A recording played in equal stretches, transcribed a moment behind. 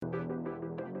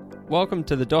Welcome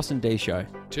to the Dos and D Show.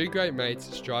 Two great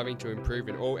mates striving to improve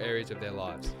in all areas of their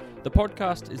lives. The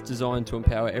podcast is designed to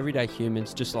empower everyday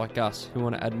humans just like us who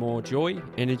want to add more joy,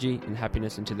 energy and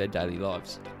happiness into their daily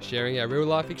lives. Sharing our real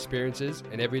life experiences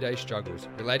and everyday struggles,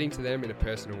 relating to them in a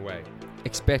personal way.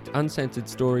 Expect uncensored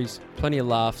stories, plenty of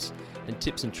laughs and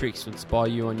tips and tricks to inspire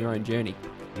you on your own journey.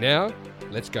 Now,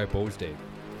 let's go balls deep.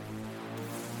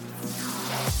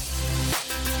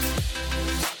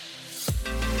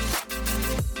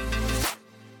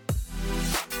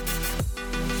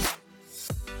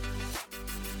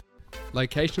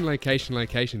 Location, location,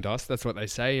 location, Dos. That's what they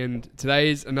say. And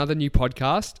today's another new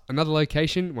podcast, another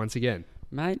location once again.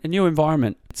 Mate, a new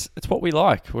environment. It's what we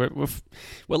like. We're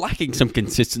lacking some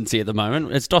consistency at the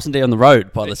moment. It's Dos and D on the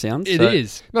road by the sounds. It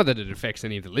is. Not that it affects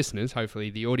any of the listeners. Hopefully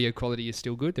the audio quality is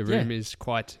still good. The room is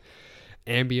quite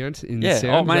ambient in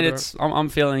sound. Oh, mate, I'm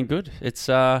feeling good. It's,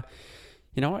 a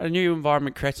new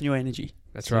environment creates new energy.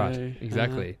 That's right.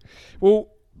 Exactly.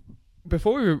 Well,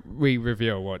 before we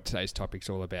reveal what today's topic's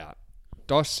all about,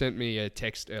 Dos sent me a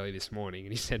text early this morning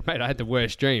and he said, mate, I had the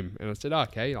worst dream. And I said,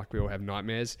 okay, like we all have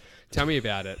nightmares. Tell me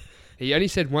about it. He only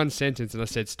said one sentence and I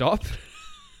said, stop,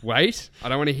 wait. I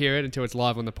don't want to hear it until it's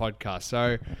live on the podcast.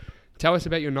 So tell us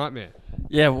about your nightmare.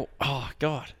 Yeah, well, oh,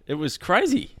 God, it was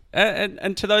crazy.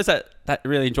 And to those that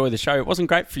really enjoy the show, it wasn't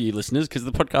great for you listeners because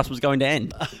the podcast was going to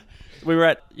end. We were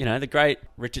at, the great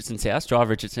Richardson's house, Jai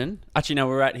Richardson. Actually, no,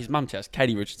 we were at his mum's house,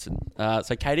 Katie Richardson.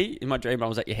 So, Katie, in my dream, I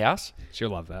was at your house. She'll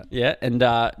love that. Yeah, and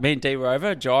me and Dee were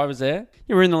over. Jai was there.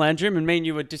 You were in the lounge room, and me and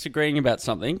you were disagreeing about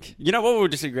something. You know what we were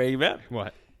disagreeing about?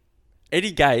 What?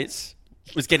 Eddie Gates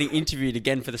was getting interviewed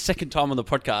again for the second time on the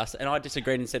podcast, and I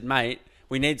disagreed and said, mate,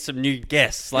 we need some new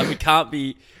guests. Like, we can't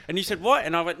be... And you said, what?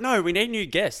 And I went, no, we need new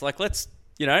guests. Like, let's...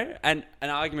 and an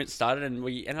argument started and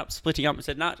we ended up splitting up and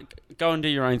said, nah, go and do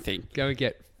your own thing. Go and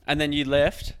get... And then you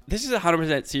left. This is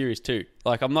 100% serious too.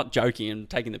 Like, I'm not joking and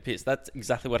taking the piss. That's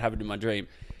exactly what happened in my dream.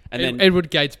 And then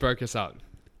Edward Gates broke us up.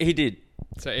 He did.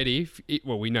 So, Eddie,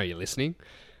 we know you're listening.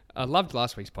 I loved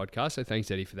last week's podcast, so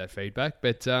thanks, Eddie, for that feedback.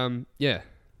 But,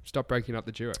 stop breaking up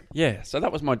the duo. Yeah, so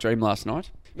that was my dream last night.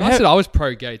 I said I was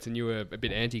pro-Gates and you were a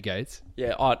bit anti-Gates.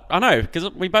 Yeah, I know,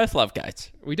 because we both love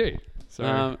Gates. We do. So,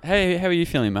 how are you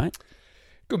feeling, mate?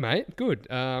 Good, mate.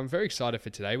 Good. I'm very excited for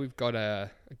today. We've got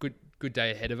a good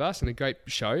day ahead of us and a great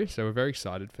show, so we're very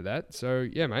excited for that. So,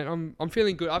 yeah, mate, I'm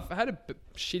feeling good. I've had a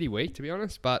shitty week, to be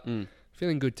honest, but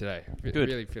feeling good today. Good.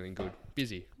 Really feeling good.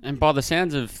 Busy. And by the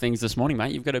sounds of things this morning,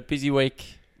 mate, you've got a busy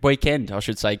weekend, I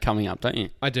should say, coming up, don't you?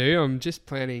 I do. I'm just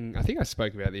planning, I think I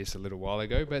spoke about this a little while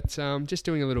ago, but just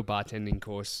doing a little bartending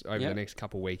course over the next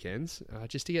couple weekends,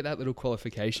 just to get that little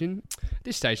qualification. At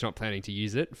this stage, not planning to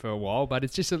use it for a while, but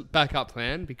it's just a backup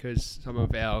plan because some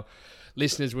of our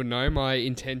listeners would know my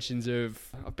intentions of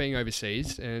being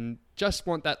overseas and just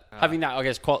want that... having that, I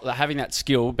guess, having that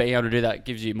skill, being able to do that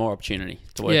gives you more opportunity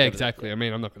to work. Yeah, exactly. I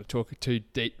mean, I'm not going to talk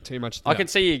too much. I can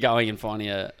see you going and finding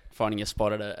a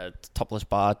spot at a topless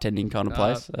bar tending kind of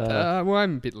place. Well,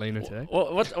 I'm a bit leaner today.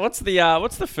 What's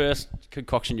the first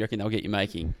concoction you reckon they'll get you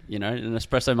making? An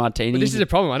espresso martini. Well, this is a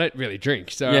problem. I don't really drink,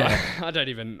 so yeah. I don't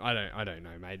know,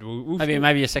 mate.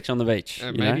 Maybe a sex on the beach.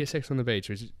 Maybe a sex on the beach,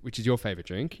 which is your favourite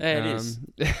drink. Yeah, it is.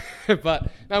 But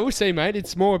no, we'll see, mate.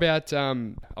 It's more about.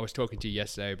 I was talking to you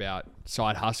yesterday about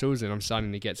side hustles, and I'm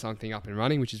starting to get something up and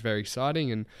running, which is very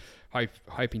exciting, and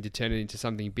hoping to turn it into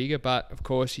something bigger. But of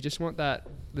course, you just want that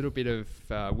little bit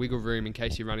of wiggle room in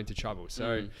case you run into trouble.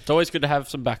 So it's always good to have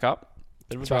some backup.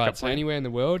 That's right. So anywhere in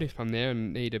the world, if I'm there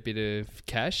and need a bit of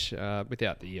cash,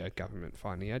 without the government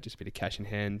finding out, just a bit of cash in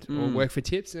hand, or work for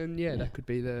tips, and that could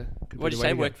be the. What did you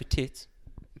say? Work for tits?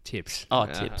 Tips. Oh,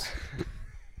 tips.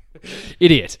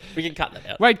 Idiot. We can cut that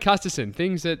out. Wade Custerson,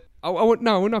 things that...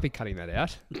 No, we'll not be cutting that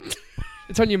out.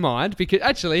 It's on your mind, because...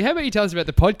 Actually, how about you tell us about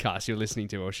the podcast you're listening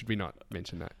to, or should we not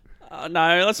mention that?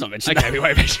 No, let's not mention that. Okay, we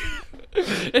won't mention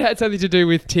it. It had something to do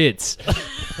with tits.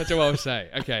 That's all I'll say.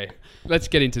 Okay, let's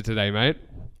get into today, mate.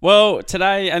 Well,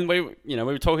 today, and we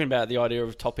were talking about the idea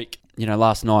of a topic,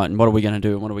 last night, and what are we going to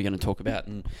do, and what are we going to talk about,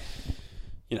 and...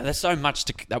 there's so much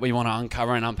that we want to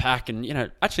uncover and unpack.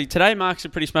 And, actually today marks a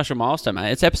pretty special milestone,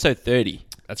 mate. It's episode 30.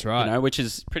 That's right. Which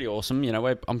is pretty awesome.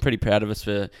 I'm pretty proud of us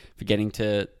for getting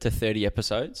to 30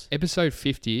 episodes. Episode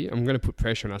 50, I'm going to put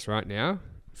pressure on us right now.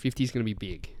 50 is going to be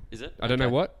big. Is it? I don't know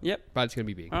what. Yep. But it's going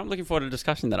to be big. I'm looking forward to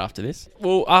discussing that after this.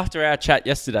 Well, after our chat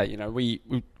yesterday, we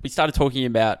started talking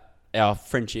about our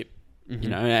friendship,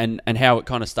 and how it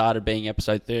kind of started being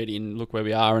episode 30 and look where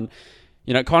we are. And,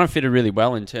 it kind of fitted really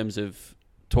well in terms of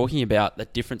talking about the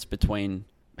difference between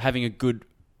having a good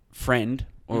friend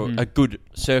or a good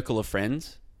circle of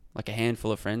friends, like a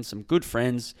handful of friends, some good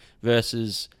friends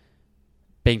versus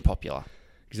being popular.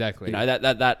 Exactly. You know,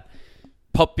 that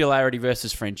popularity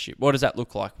versus friendship. What does that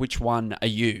look like? Which one are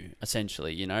you,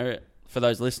 essentially? You know, for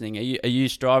those listening, are you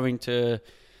striving to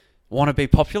want to be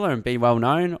popular and be well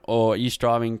known, or are you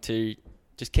striving to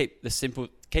just keep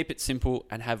it simple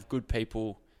and have good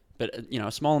people, but, you know,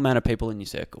 a small amount of people in your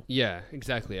circle? Yeah,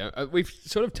 exactly. We've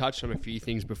sort of touched on a few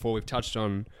things before. We've touched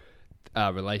on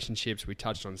relationships. We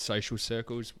touched on social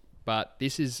circles. But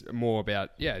this is more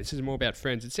about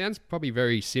friends. It sounds probably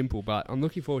very simple, but I'm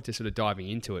looking forward to sort of diving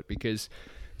into it because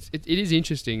it is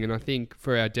interesting. And I think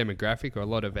for our demographic, or a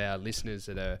lot of our listeners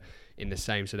that are in the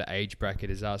same sort of age bracket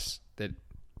as us, that,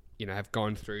 you know, have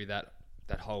gone through that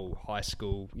whole high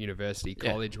school, university,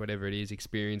 college, whatever it is,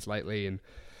 experience lately,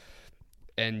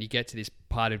 and you get to this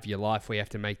part of your life where you have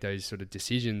to make those sort of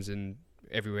decisions, and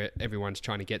everyone's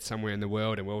trying to get somewhere in the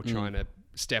world, and we're all trying to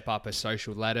step up a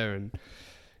social ladder, and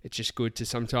it's just good to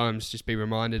sometimes just be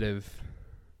reminded of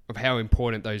how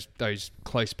important those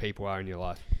close people are in your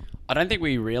life. I don't think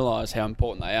we realise how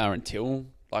important they are until,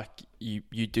 like,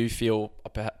 you do feel,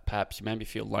 perhaps you maybe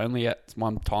feel lonely at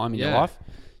one time in your life.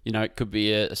 You know, it could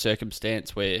be a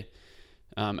circumstance where,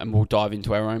 and we'll dive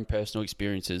into our own personal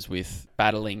experiences with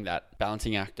battling that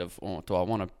balancing act of, oh, do I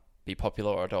want to be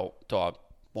popular, or do I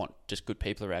want just good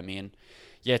people around me? And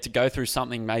yeah, to go through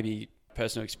something, maybe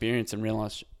personal experience, and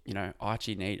realise, you know, I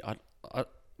actually need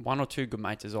one or two good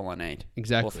mates is all I need.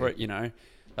 Exactly. Or for it, you know,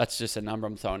 that's just a number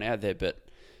I'm throwing out there. But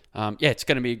it's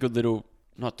going to be a good little,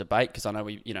 not debate, because I know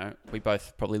we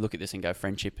both probably look at this and go,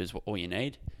 friendship is all you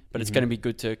need. But it's going to be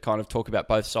good to kind of talk about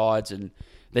both sides and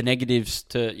the negatives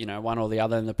to, you know, one or the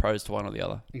other, and the pros to one or the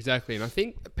other. Exactly. And I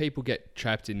think people get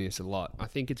trapped in this a lot. I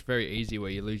think it's very easy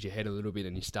where you lose your head a little bit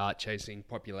and you start chasing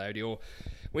popularity, or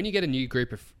when you get a new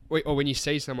group of, or when you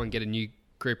see someone get a new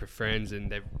group of friends and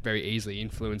they're very easily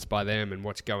influenced by them and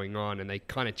what's going on, and they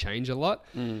kind of change a lot.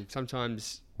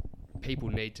 Sometimes people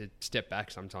need to step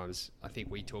back. Sometimes I think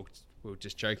we were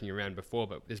just joking around before,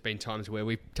 but there's been times where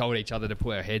we've told each other to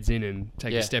pull our heads in and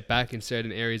take a step back in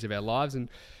certain areas of our lives, and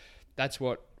that's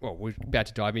what, well, we're about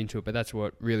to dive into it, but that's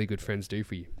what really good friends do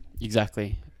for you.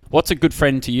 Exactly. What's a good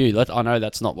friend to you? I know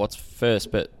that's not what's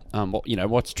first, but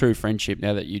what's true friendship?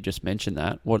 Now that you just mentioned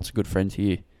that, what's a good friend to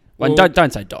you? Well,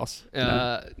 don't say DOS.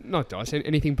 Not DOS,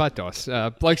 anything but DOS.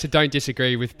 Blokes that don't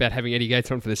disagree with about having Eddie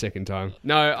Gates on for the second time.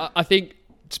 No, I think,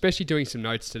 especially doing some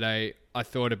notes today, I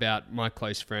thought about my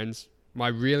close friends. My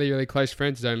really, really close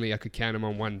friends, only I could count them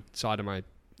on one side of my...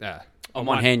 on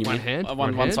one hand,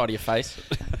 one side of your face.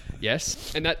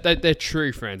 Yes, and that they're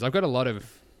true friends. I've got a lot of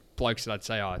blokes that I'd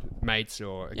say are mates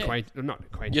or not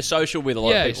acquaintances. You're social with a lot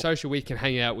of people. Yeah, social with, can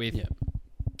hang out with,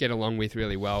 get along with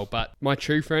really well. But my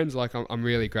true friends, like, I'm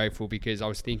really grateful, because I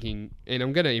was thinking, and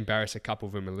I'm going to embarrass a couple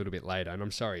of them a little bit later, and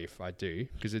I'm sorry if I do,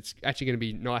 because it's actually going to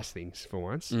be nice things for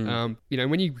once. You know,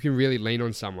 when you can really lean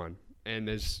on someone, and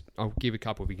I'll give a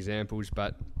couple of examples,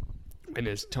 and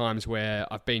there's times where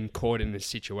I've been caught in this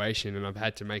situation and I've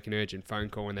had to make an urgent phone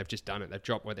call, and they've just done it. They've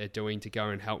dropped what they're doing to go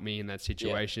and help me in that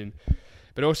situation.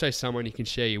 But also someone you can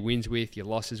share your wins with, your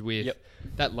losses with.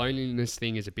 That loneliness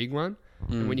thing is a big one.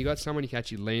 And when you got someone you can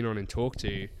actually lean on and talk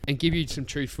to and give you some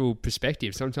truthful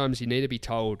perspective, sometimes you need to be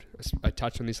told, I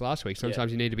touched on this last week,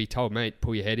 sometimes you need to be told, mate,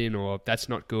 pull your head in, or that's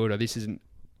not good, or this is an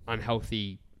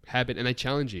unhealthy habit, and they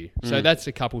challenge you. So that's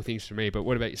a couple of things for me. But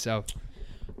what about yourself?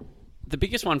 The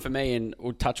biggest one for me, and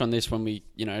we'll touch on this when we,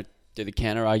 you know, do the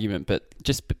counter argument, but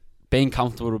just being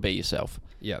comfortable to be yourself.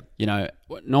 Yeah. You know,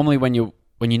 normally when you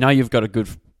know you've got a good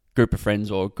group of friends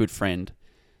or a good friend,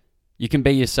 you can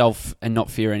be yourself and not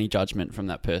fear any judgment from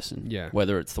that person. Yeah.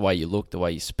 Whether it's the way you look, the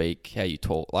way you speak, how you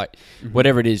talk, like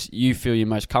whatever it is, you feel your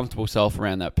most comfortable self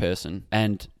around that person.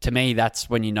 And to me, that's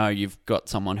when you know you've got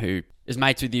someone who is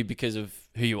mates with you because of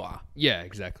who you are. Yeah,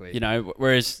 exactly. You know,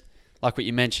 whereas, like what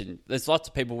you mentioned, there's lots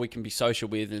of people we can be social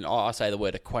with, and I say the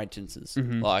word acquaintances.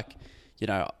 Like, you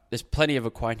know, there's plenty of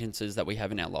acquaintances that we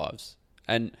have in our lives.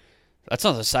 And that's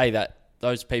not to say that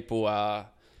those people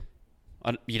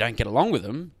you don't get along with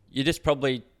them. You just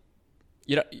probably,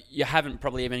 you haven't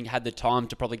probably even had the time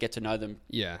to probably get to know them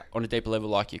on a deeper level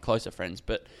like your closer friends.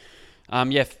 But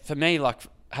for me, like,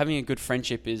 having a good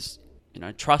friendship is, you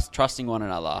know, trusting one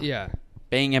another. Yeah.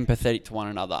 Being empathetic to one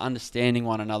another, understanding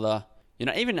one another. You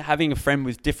know, even having a friend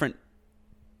with different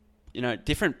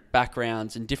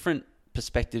backgrounds and different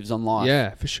perspectives on life.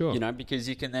 Yeah, for sure. You know, because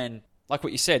you can then, like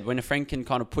what you said, when a friend can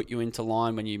kind of put you into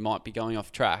line when you might be going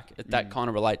off track, that kind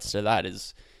of relates to that.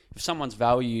 Is if someone's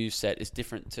value set is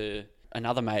different to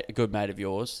another mate, a good mate of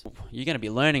yours, you're going to be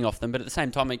learning off them, but at the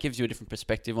same time, it gives you a different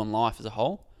perspective on life as a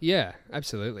whole. Yeah,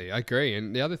 absolutely. I agree.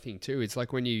 And the other thing too, it's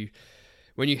like when you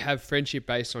have friendship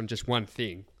based on just one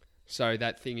thing. So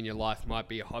that thing in your life might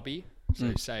be a hobby.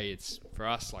 So say it's for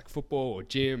us like football or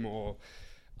gym or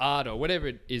art or whatever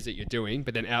it is that you're doing,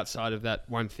 but then outside of that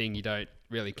one thing you don't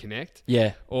really connect.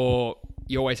 Yeah. Or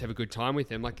you always have a good time with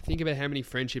them. Like think about how many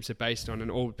friendships are based on, and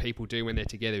all people do when they're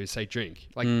together is say drink.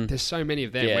 Like there's so many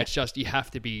of them where it's just you have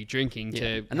to be drinking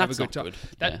to and have a that's good not time.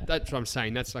 good. That's what I'm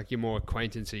saying. That's like your more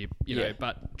acquaintance, you know,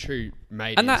 but true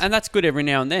mate. And that's good every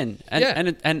now and then.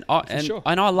 And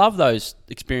I love those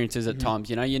experiences at times.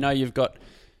 You know you've got,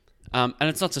 and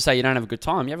it's not to say you don't have a good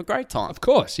time. You have a great time. Of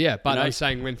course, yeah. But You know? I'm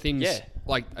saying when things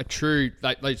like a true,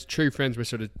 like those true friends we're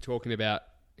sort of talking about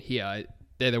here,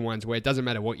 they're the ones where it doesn't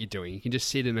matter what you're doing. You can just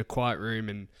sit in a quiet room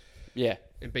and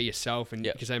be yourself, and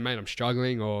you can say, mate, I'm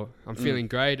struggling or I'm feeling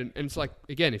great. And it's like,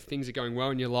 again, if things are going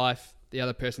well in your life, the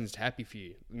other person's happy for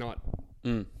you, not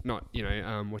you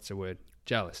know, what's the word?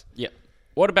 Jealous. Yeah.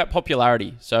 What about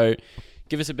popularity? So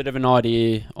give us a bit of an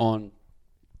idea on,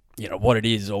 you know, what it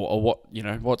is or what, you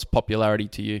know, what's popularity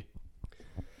to you?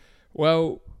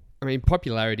 Well, I mean,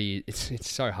 popularity, it's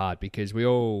so hard because we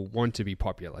all want to be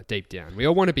popular deep down. We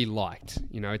all want to be liked.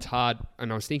 You know, it's hard.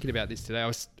 And I was thinking about this today.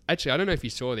 I don't know if you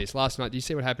saw this last night. Did you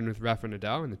see what happened with Rafa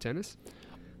Nadal in the tennis?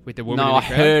 With the woman in the crowd?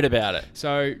 No, I heard about it.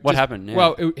 So what happened? Yeah.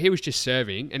 Well, he was just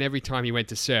serving, and every time he went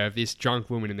to serve, this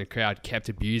drunk woman in the crowd kept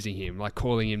abusing him, like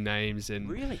calling him names. And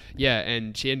really? Yeah,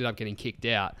 and she ended up getting kicked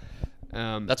out.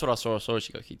 That's what I saw. I saw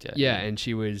she got kicked out. Yeah, and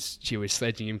she was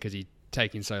sledging him because he'd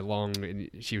taken so long, and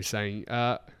she was saying,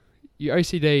 "You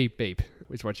OCD beep,"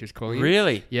 was what she was calling him.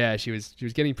 Really? Yeah, she was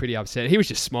getting pretty upset. He was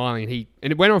just smiling,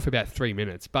 and it went on for about 3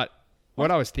 minutes. But what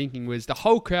I was thinking was the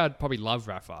whole crowd probably love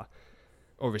Rafa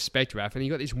or respect Rafa, and you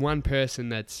got this one person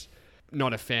that's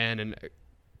not a fan, and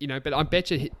you know. But I bet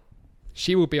you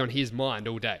she will be on his mind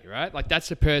all day, right? Like that's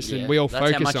the person we all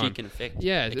focus on. That's how much he can affect.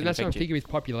 Yeah, and that's what I'm thinking with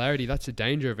popularity. That's the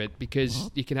danger of it, because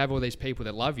you can have all these people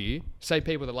that love you, say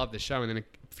people that love the show, and then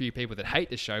a few people that hate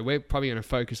the show. We're probably going to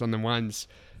focus on the ones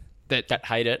that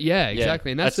hate it. Yeah,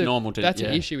 exactly. And that's normal. That's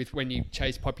an issue with when you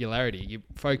chase popularity. You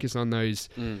focus on those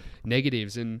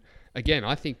negatives. And again,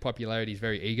 I think popularity is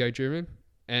very ego-driven,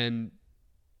 and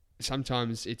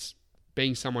sometimes it's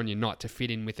being someone you're not to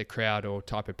fit in with a crowd or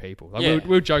type of people. Like we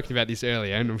were joking about this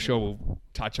earlier, and I'm sure we'll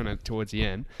touch on it towards the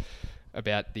end,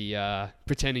 about the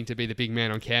pretending to be the big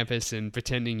man on campus and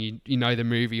pretending you know the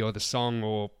movie or the song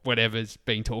or whatever's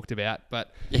being talked about.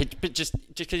 But just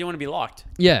because you want to be liked.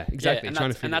 Yeah, exactly.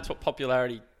 And that's what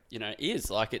popularity, you know, is.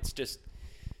 Like it's just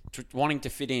wanting to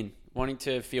fit in, wanting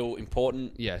to feel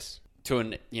important. Yes. To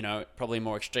an, you know, probably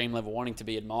more extreme level, wanting to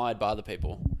be admired by other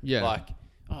people. Yeah. Like,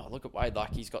 oh, look at Wade,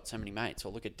 like he's got so many mates,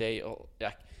 or look at D, or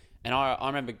like, and I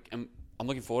remember, I'm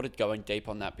looking forward to going deep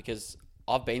on that because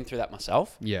I've been through that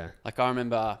myself. Yeah. Like I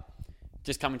remember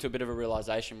just coming to a bit of a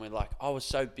realization where like I was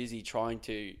so busy trying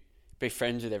to be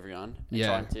friends with everyone and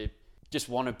trying to just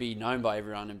want to be known by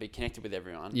everyone and be connected with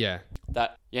everyone. Yeah.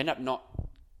 That you end up not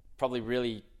probably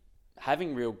really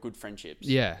having real good friendships.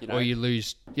 Yeah. You know? Or you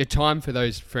lose your time for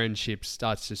those friendships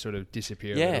starts to sort of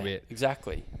disappear a little bit.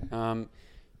 Exactly.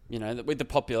 You know, with the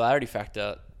popularity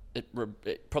factor,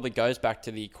 it probably goes back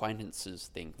to the acquaintances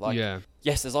thing. Like,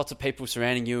 yes, there's lots of people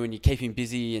surrounding you and you're keeping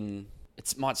busy and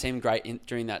it might seem great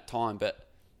during that time, but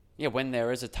yeah, when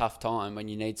there is a tough time, when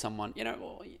you need someone, you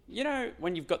know,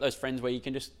 when you've got those friends where you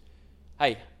can just,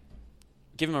 hey,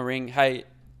 give them a ring. Hey,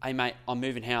 mate, I'm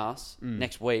moving house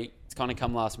next week. It's kind of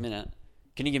come last minute.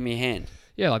 Can you give me a hand?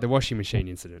 Yeah, like the washing machine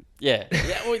incident. Yeah.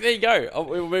 Well, there you go.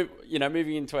 We're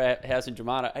moving into our house in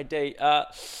Dramatta. Hey, D,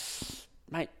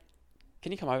 mate,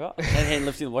 can you come over? And hand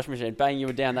lifting the washing machine, bang, you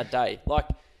were down that day. Like,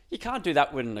 you can't do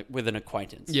that with an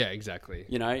acquaintance. Yeah, exactly.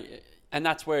 You know, and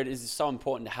that's where it is so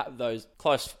important to have those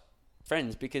close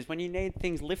friends, because when you need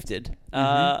things lifted,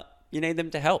 you need them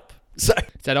to help. So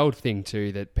it's that old thing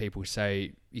too that people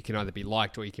say you can either be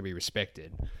liked or you can be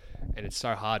respected. And it's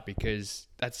so hard because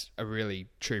that's a really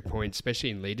true point,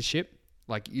 especially in leadership.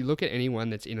 Like you look at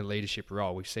anyone that's in a leadership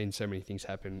role. We've seen so many things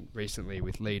happen recently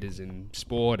with leaders in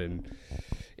sport and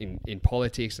in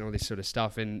politics and all this sort of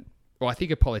stuff. And well, I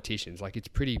think of politicians, like it's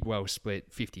pretty well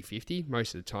split 50-50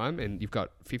 most of the time. And you've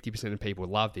got 50% of people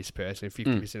love this person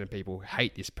and 50% of people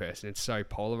hate this person. It's so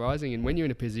polarizing. And when you're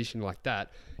in a position like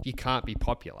that, you can't be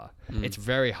popular. It's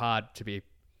very hard to be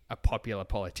a popular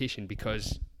politician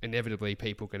because inevitably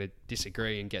people are going to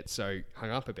disagree and get so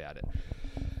hung up about it.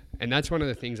 And that's one of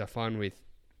the things I find with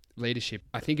leadership.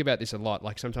 I think about this a lot.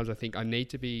 Like sometimes I think I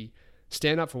need to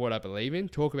stand up for what I believe in,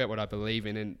 talk about what I believe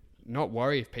in, and not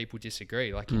worry if people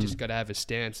disagree. Like you just got to have a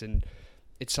stance. And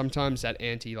it's sometimes that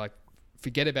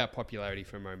forget about popularity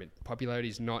for a moment. Popularity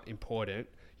is not important.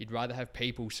 You'd rather have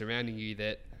people surrounding you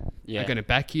that are going to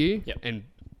back you and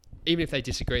even if they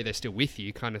disagree, they're still with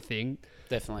you, kind of thing.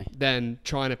 Definitely. Than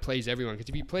trying to please everyone.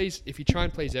 Because if you try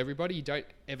and please everybody, you don't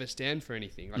ever stand for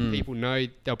anything. Like people know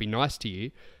they'll be nice to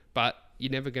you, but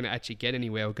you're never going to actually get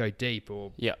anywhere or go deep.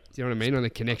 Or Yeah. Do you know what I mean? On the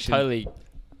connection.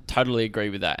 Totally agree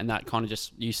with that. And that kind of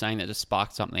just, you saying that just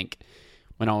sparked something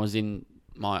when I was in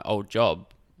my old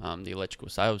job, the electrical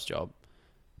sales job.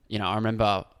 You know, I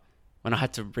remember when I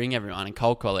had to ring everyone and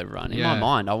cold call everyone. In my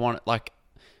mind,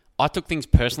 I took things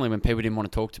personally when people didn't want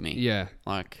to talk to me. Yeah.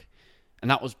 And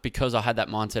that was because I had that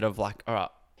mindset of like, all right,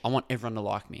 I want everyone to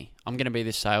like me. I'm going to be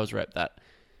this sales rep that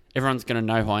everyone's going to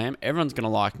know who I am. Everyone's going to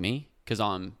like me because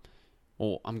I'm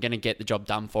going to get the job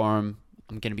done for them.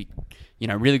 I'm going to be, you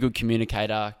know, really good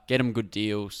communicator, get them good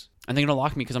deals. And they're going to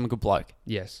like me because I'm a good bloke.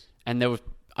 Yes. And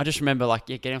I just remember like,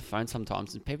 getting on the phone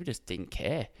sometimes and people just didn't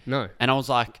care. No. And I was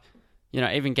like, you know,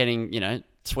 even getting, you know,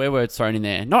 swear words thrown in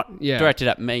there, not directed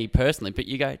at me personally, but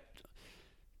you go,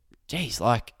 geez,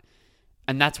 like,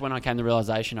 and that's when I came to the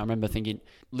realization. I remember thinking,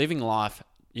 living life,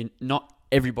 not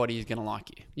everybody is going to like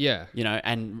you. Yeah. You know,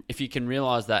 and if you can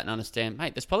realize that and understand,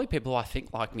 mate, there's probably people I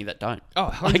think like me that don't.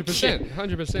 Oh, 100%.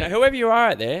 100%. You know, whoever you are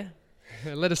out there,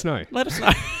 let us know. Let us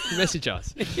know. Message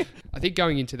us. I think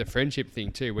going into the friendship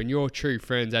thing too, when your true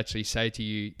friends actually say to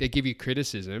you, they give you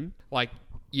criticism, like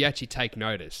you actually take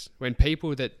notice. When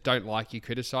people that don't like you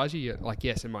criticize you, you're like,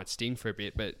 yes, it might sting for a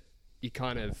bit, but you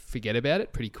kind of forget about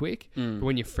it pretty quick. But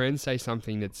when your friends say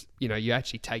something that's, you know, you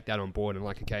actually take that on board and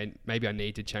like, okay, maybe I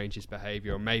need to change this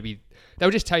behavior, or maybe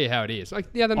they'll just tell you how it is.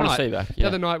 Like the other night, the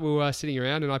other night we were sitting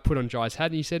around and I put on Jai's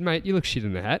hat and he said, mate, you look shit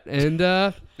in the hat. And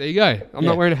there you go. I'm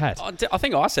not wearing a hat. I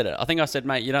think I said it. I think I said,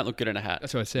 mate, you don't look good in a hat.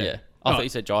 That's what I said. Yeah. I thought you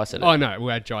said Jai said it. Oh, no,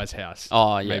 we're at Jai's house.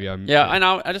 Oh, yeah. Maybe I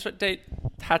know. I just went, dude,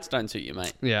 hats don't suit you,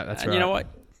 mate. Yeah, that's right. And you know what?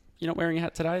 You're not wearing a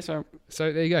hat today, so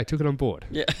there you go. Took it on board.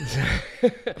 Yeah.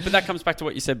 But that comes back to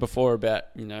what you said before about,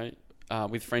 you know,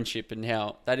 with friendship and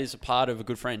how that is a part of a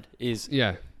good friend is,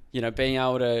 you know, being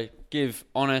able to give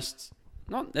honest,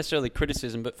 not necessarily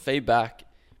criticism, but feedback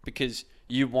because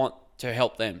you want to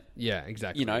help them. Yeah,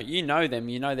 exactly. You know them,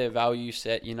 you know their value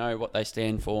set, you know what they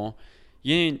stand for.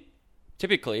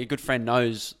 Typically, a good friend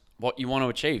knows what you want to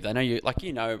achieve. They know you, like,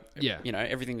 you know,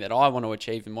 everything that I want to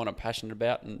achieve and what I'm passionate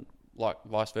about, and like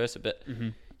vice versa. But,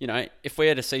 you know, if we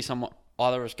had to see someone,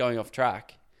 either of us going off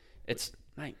track, it's,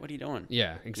 mate, what are you doing?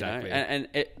 Yeah, exactly. You know? And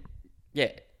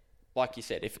it, like you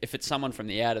said, if it's someone from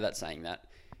the outer that's saying that,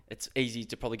 it's easy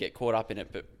to probably get caught up in it.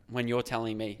 But when you're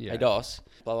telling me, hey, Dos,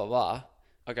 blah, blah, blah,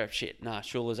 I go, shit, nah,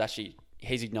 Shula's actually,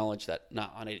 he's acknowledged that, nah,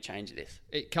 I need to change this.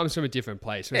 It comes from a different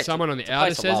place. When someone on the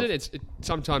outer says it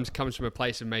sometimes comes from a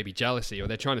place of maybe jealousy, or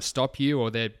they're trying to stop you,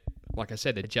 or they're, like I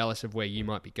said, they're jealous of where you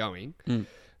might be going.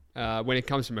 When it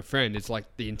comes from a friend, it's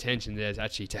like the intention there is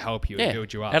actually to help you and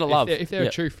build you up. Out of love. If they're a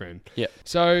true friend. Yeah.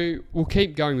 So we'll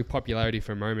keep going with popularity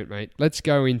for a moment, mate. Let's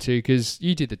go into, because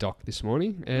you did the doc this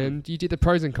morning and you did the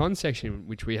pros and cons section,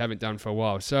 which we haven't done for a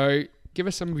while. So give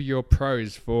us some of your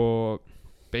pros for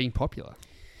being popular.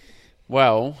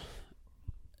 Well,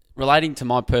 relating to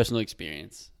my personal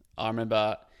experience, I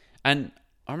remember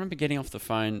getting off the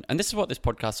phone, and this is what this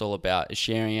podcast is all about, is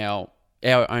sharing our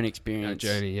own experience. Our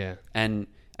journey, yeah. And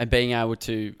being able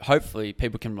to, hopefully,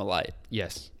 people can relate.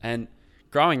 Yes. And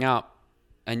growing up,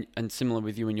 and similar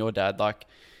with you and your dad, like,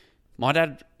 my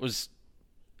dad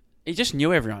he just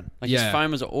knew everyone. Like, his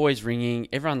phone was always ringing.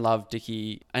 Everyone loved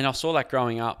Dickie. And I saw that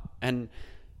growing up. And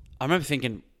I remember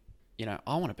thinking, you know,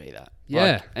 I want to be that.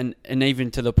 Yeah. Like, and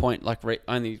even to the point, like,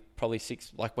 only probably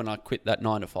 6, like, when I quit that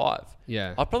 9 to 5.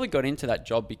 Yeah. I probably got into that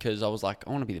job because I was like,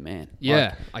 I want to be the man. Yeah,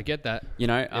 like, I get that. You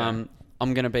know,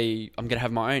 I'm going to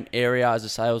have my own area as a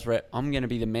sales rep. I'm going to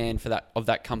be the man of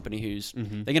that company who's,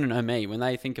 they're going to know me. When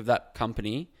they think of that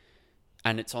company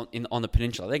and it's on the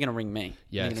peninsula, they're going to ring me.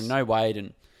 Yes. They're going to know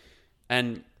Wade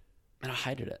and I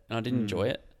hated it and I didn't enjoy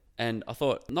it. And I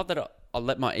thought, not that I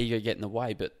let my ego get in the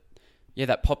way, but yeah,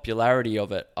 that popularity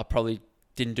of it, I probably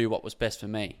didn't do what was best for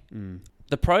me.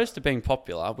 The pros to being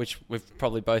popular, which we've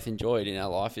probably both enjoyed in our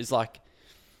life, is like,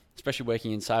 especially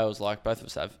working in sales like both of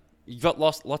us have, you've got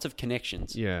lots of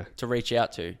connections to reach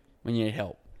out to when you need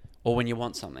help or when you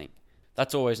want something.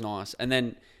 That's always nice. And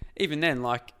then, even then,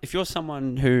 like, if you're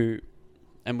someone who,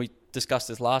 and we discussed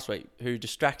this last week, who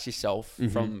distracts yourself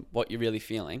from what you're really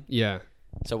feeling. Yeah.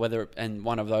 So and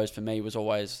one of those for me was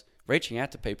always reaching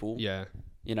out to people. Yeah.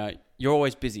 You know, you're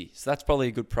always busy. So that's probably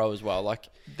a good pro as well. Like,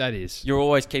 that is. You're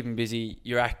always keeping busy.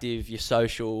 You're active. You're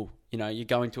social. You know, you're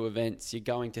going to events. You're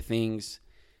going to things.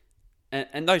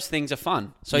 And those things are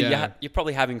fun. So you're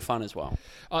probably having fun as well.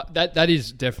 That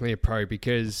is definitely a pro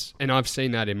because, and I've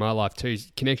seen that in my life too,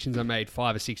 connections I made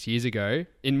 5 or 6 years ago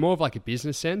in more of like a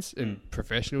business sense and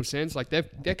professional sense. Like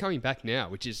they're coming back now,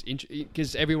 which is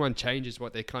because everyone changes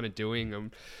what they're kind of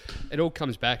doing. It all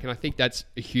comes back. And I think that's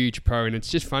a huge pro. And it's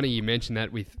just funny you mentioned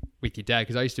that with your dad,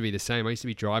 because I used to be the same. I used to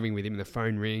be driving with him and the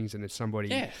phone rings and there's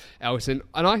somebody else. And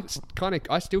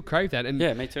I still crave that. And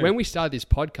me too. When we started this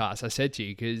podcast, I said to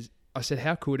you, because I said,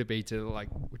 how cool would it be to like,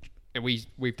 and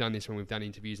we've done this when we've done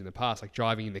interviews in the past, like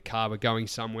driving in the car, we're going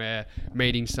somewhere,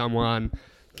 meeting someone,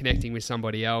 connecting with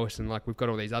somebody else, and like we've got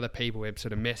all these other people we're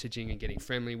sort of messaging and getting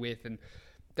friendly with, and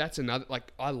that's another,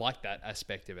 like I like that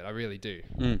aspect of it, I really do.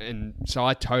 And so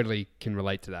I totally can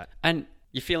relate to that. And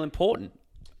you feel important.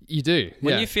 You do.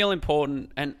 When you feel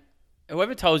important, and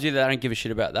whoever tells you that I don't give a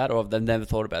shit about that or they've never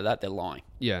thought about that, they're lying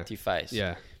to your face.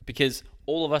 Yeah. Because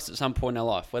all of us at some point in our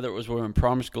life, whether it was we were in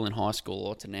primary school, in high school,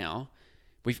 or to now,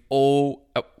 we've all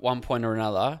at one point or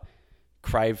another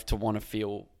craved to want to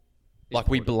feel like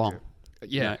we belong. Yeah.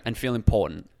 You know, and feel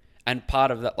important. And part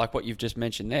of that, like what you've just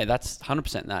mentioned there, that's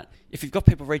 100% that. If you've got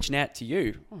people reaching out to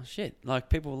you, oh shit, like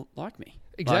people like me.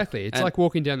 Exactly. It's like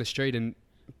walking down the street and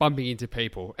bumping into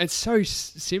people. It's so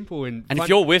simple and if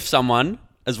you're with someone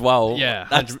as well,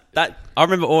 that I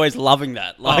remember always loving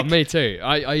that. Like, me too.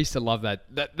 I used to love that.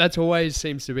 That's always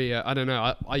seems to be I don't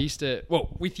know. I used to, well,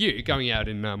 with you going out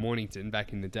in Mornington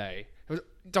back in the day,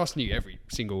 Dos knew every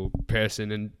single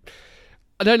person, and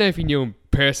I don't know if he knew him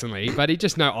personally, but he'd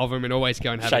just know of him and always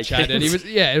go and have a chat. And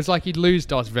it was like he'd lose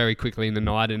Dos very quickly in the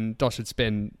night, and Dos would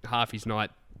spend half his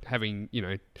night having,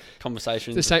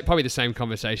 conversations. Probably the same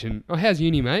conversation. Oh, how's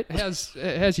uni, mate? How's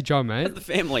your job, mate? How's the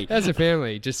family? How's the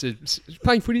family? Just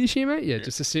playing footy this year, mate? Yeah,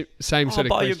 just the same sort of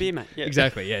buy question. you a beer, mate. Yeah.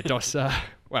 Exactly, yeah. Dos,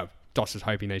 Dos was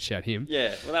hoping they'd shout him.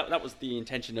 Yeah, well, that was the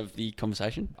intention of the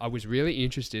conversation. I was really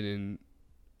interested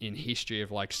in history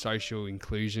of like social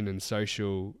inclusion and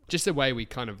social, just the way we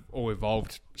kind of all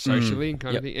evolved socially and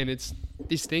kind of thing. And it's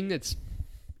this thing that's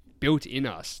built in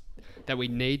us, that we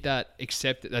need that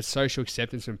social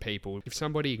acceptance from people. If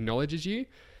somebody acknowledges you,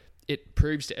 it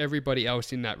proves to everybody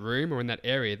else in that room or in that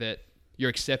area that you're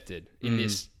accepted in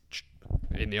this,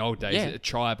 in the old days, a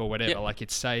tribe or whatever, like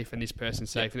it's safe and this person's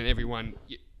safe, and then everyone,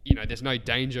 there's no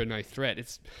danger, no threat.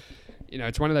 It's,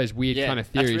 it's one of those weird kind of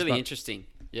theories. That's really interesting.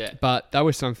 Yeah. But that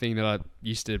was something that I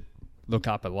used to look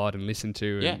up a lot and listen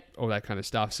to and all that kind of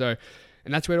stuff. So,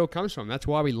 and that's where it all comes from. That's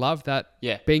why we love that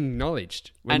being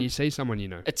acknowledged when you see someone,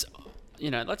 It's,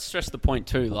 let's stress the point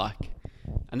too, like,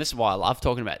 and this is why I love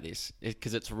talking about this,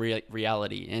 because it's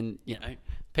reality. And,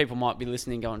 people might be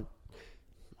listening going,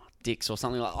 dicks or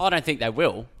something like that. I don't think they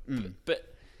will,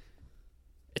 but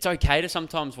it's okay to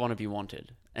sometimes want to be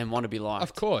wanted and want to be liked.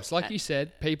 Of course. Like you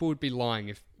said, people would be lying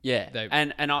if they...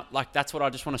 And I, like, that's what I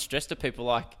just want to stress to people,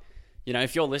 like,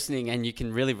 if you're listening and you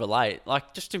can really relate,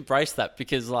 like, just embrace that,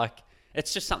 because, like,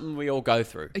 it's just something we all go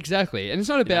through. Exactly. And it's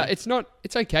not about,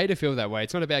 it's okay to feel that way.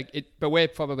 It's not about it, but we're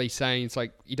probably saying it's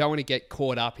like, you don't want to get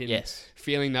caught up in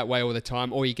feeling that way all the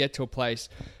time, or you get to a place.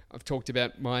 I've talked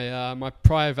about my my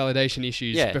prior validation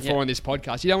issues before on this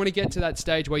podcast. You don't want to get to that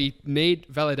stage where you need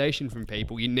validation from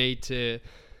people. You need to,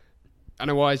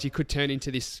 otherwise you could turn into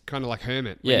this kind of like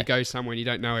hermit where you go somewhere and you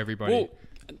don't know everybody. Well,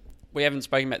 we haven't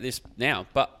spoken about this now,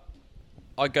 but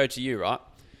I go to you, right?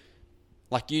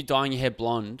 Like you dyeing your hair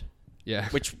blonde. Yeah.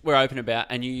 Which we're open about,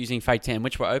 and you using fake tan,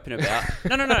 which we're open about.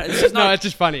 No. It's just no, it's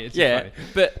just funny. It's just funny.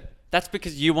 But that's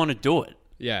because you want to do it.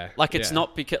 Yeah. Like, it's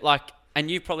not because, like, and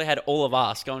you probably had all of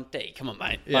us going, D, come on,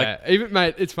 mate. Yeah. Like, Even,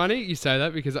 mate, it's funny you say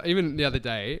that, because even the other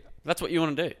day... That's what you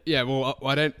want to do. Yeah, well,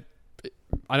 I don't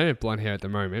have blonde hair at the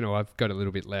moment, or I've got a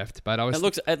little bit left, but I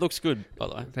was... It looks good, by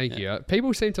the way. Thank you.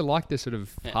 People seem to like the sort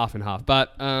of half and half,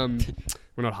 but... well,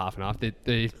 not half and half.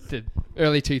 The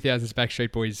early 2000s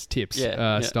Backstreet Boys tips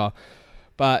style.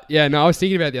 But yeah, no, I was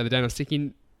thinking about it the other day, and I was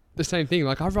thinking the same thing.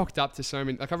 Like, I rocked up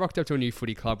to a new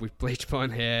footy club with bleach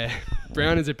blonde hair,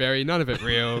 brown as a berry, none of it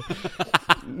real,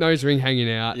 nose ring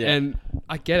hanging out, and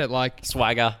I get it, like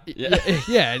swagger.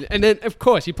 And then of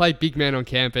course you play big man on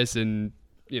campus, and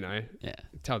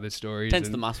tell the stories. Tends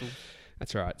the muscle.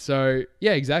 That's right. So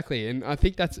yeah, exactly. And I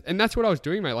think that's what I was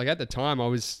doing, mate. Like at the time, I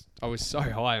was so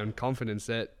high on confidence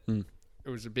that it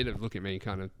was a bit of look at me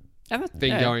kind of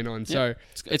thing going on. So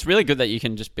it's really good that you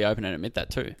can just be open and admit that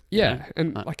too. Yeah,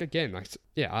 and like again,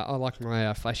 I like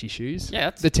my flashy shoes.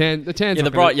 Yeah, the tan's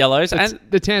the bright yellows, and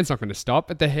the tan's not going to stop.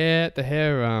 But the hair,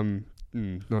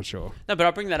 not sure. No, but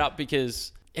I bring that up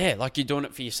because like you're doing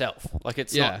it for yourself. Like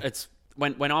it's not. It's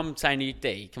when I'm saying to you,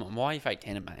 D, come on, why are you fake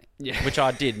tanning, mate? Yeah, which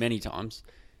I did many times.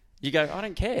 You go, I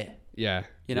don't care. Yeah,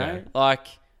 you know, like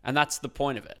And that's the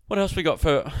point of it. What else we got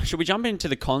for... Should we jump into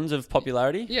the cons of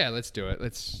popularity? Yeah, let's do it.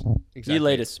 Exactly. You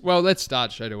lead us. Well, let's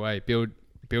start straight away. Build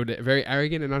a very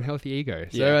arrogant and unhealthy ego.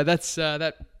 So that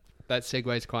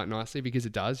segues quite nicely because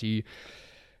it does. You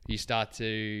start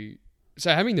to...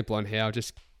 So having the blonde hair, I'll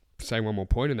just say one more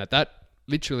point on that. That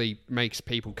literally makes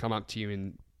people come up to you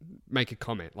and make a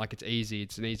comment. Like it's easy.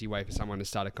 It's an easy way for someone to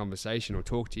start a conversation or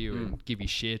talk to you and give you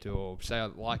shit or say I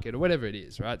like it or whatever it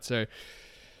is, right? So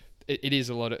it is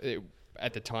a lot of...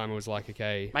 At the time, it was like,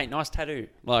 okay... Mate, nice tattoo.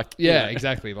 Like, yeah,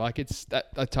 exactly. Like it's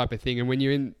that type of thing. And when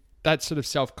you're in that sort of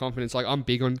self-confidence, like I'm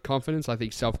big on confidence. I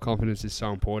think self-confidence is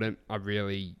so important. I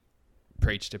really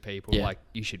preach to people, like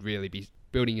you should really be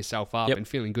building yourself up and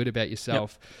feeling good about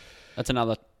yourself. Yep. That's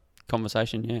another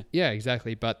conversation, yeah. Yeah,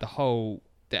 exactly. But the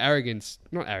arrogance,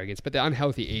 not arrogance, but the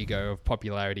unhealthy ego of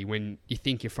popularity when you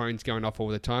think your phone's going off all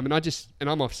the time. And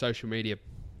I'm off social media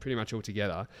pretty much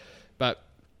altogether. But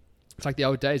it's like the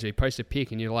old days where you post a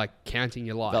pic and you're like counting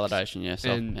your likes. Validation, yeah.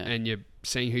 And you're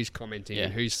seeing who's commenting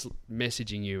and who's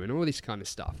messaging you and all this kind of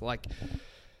stuff. Like,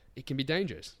 it can be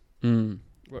dangerous.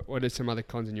 What are some other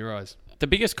cons in your eyes? The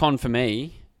biggest con for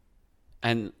me,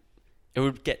 and it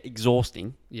would get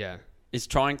exhausting, is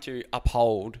trying to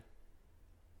uphold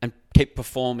and keep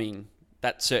performing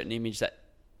that certain image that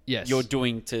you're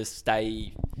doing to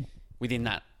stay within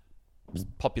that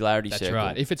popularity circle. That's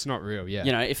right. If it's not real,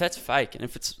 You know, if that's fake and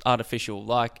if it's artificial,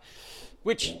 like,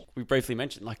 which we briefly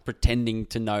mentioned, like pretending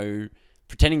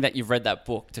that you've read that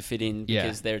book to fit in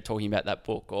because they're talking about that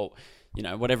book or, you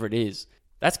know, whatever it is,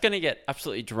 that's going to get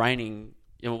absolutely draining,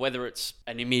 you know, whether it's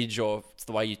an image or it's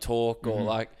the way you talk or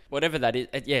like whatever that is.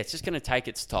 It's just going to take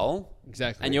its toll.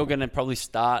 Exactly. And you're going to probably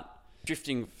start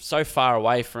drifting so far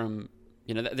away from,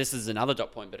 you know, this is another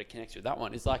dot point, but it connects with that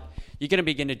one. It's like you're going to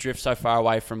begin to drift so far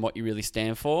away from what you really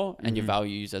stand for and your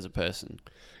values as a person.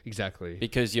 Exactly.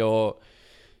 Because you're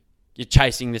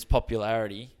chasing this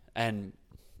popularity and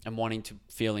wanting to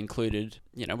feel included,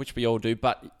 you know, which we all do,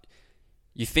 but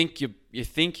you think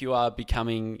you are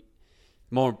becoming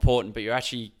more important, but you're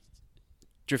actually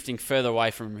drifting further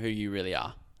away from who you really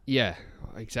are. Yeah,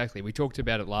 exactly. We talked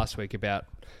about it last week about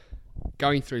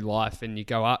going through life and you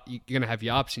go up, you're going to have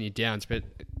your ups and your downs, but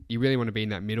you really want to be in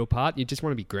that middle part. You just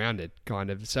want to be grounded, kind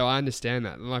of. So I understand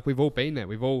that. Like, we've all been there.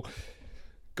 We've all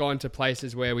gone to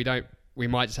places where we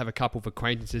might just have a couple of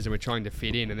acquaintances and we're trying to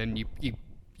fit in, and then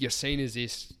you're seen as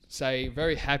this, say,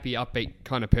 very happy, upbeat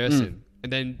kind of person.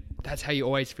 And then that's how you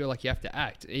always feel like you have to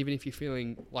act, even if you're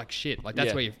feeling like shit. Like,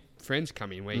 that's where your friends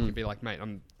come in, where you can be like, mate,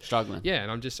 I'm struggling. Yeah,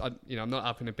 and I'm not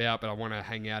up and about, but I want to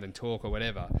hang out and talk or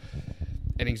whatever.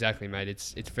 And exactly, mate,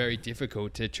 it's very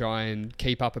difficult to try and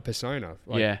keep up a persona.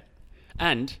 Like,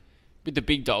 and with the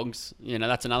big dogs, you know,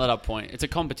 that's another point. It's a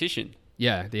competition.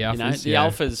 Yeah, the alphas. You know,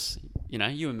 the alphas, you know,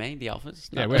 you and me, the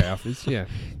alphas. No. Yeah, we're alphas, yeah.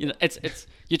 You know, it's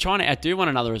you're trying to outdo one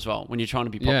another as well when you're trying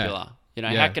to be popular. You know,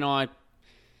 how can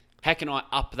I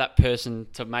up that person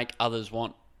to make others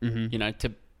want, you know,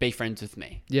 to be friends with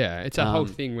me? Yeah, it's a whole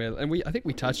thing where, and I think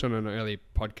we touched on it on an early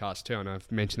podcast too, and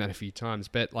I've mentioned that a few times,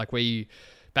 but like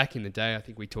back in the day, I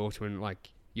think we talked when, like,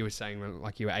 you were saying when,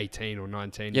 like, you were 18 or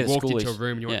 19, you walked into a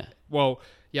room and you went,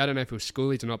 I don't know if it was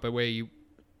schoolies or not, but where you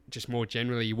just more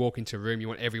generally, you walk into a room, you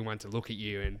want everyone to look at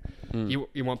you and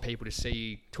you want people to see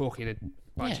you talking to a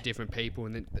bunch of different people,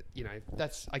 and then, you know,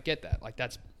 I get that. Like,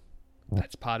 that's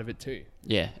part of it too.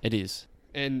 Yeah, it is.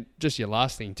 And just your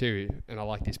last thing too, and I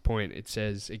like this point, it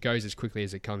says it goes as quickly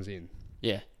as it comes in.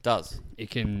 Yeah, it does.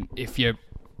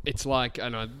 It's like,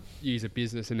 and I use a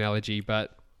business analogy,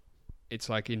 but it's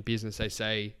like in business they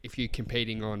say if you're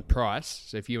competing on price,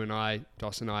 so if you and I,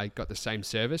 Dos and I, got the same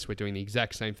service, we're doing the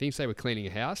exact same thing, say we're cleaning a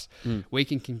house, we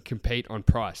can compete on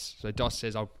price. So Dos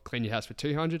says, I'll clean your house for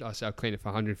 200, I say I'll clean it for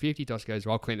 150, Dos goes,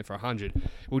 well, I'll clean it for 100.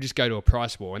 We'll just go to a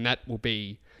price war, and that will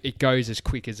be, it goes as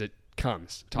quick as it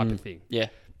comes type of thing. Yeah.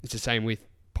 It's the same with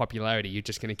popularity. You're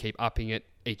just going to keep upping it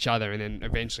each other, and then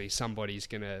eventually somebody's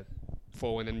going to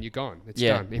fall and then you're gone. It's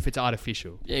done. If it's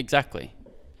artificial. Yeah, exactly.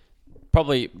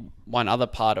 Probably one other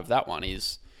part of that one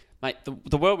is, mate,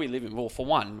 the world we live in, well, for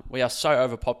one, we are so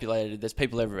overpopulated. There's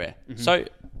people everywhere. So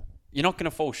you're not going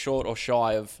to fall short or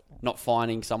shy of not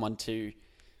finding someone to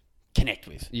connect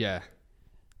with. Yeah.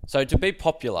 So to be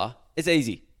popular, it's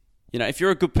easy. You know, if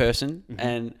you're a good person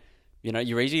and, you know,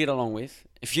 you're easy to get along with,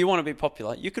 if you want to be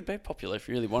popular, you could be popular if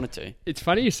you really wanted to. It's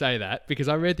funny you say that, because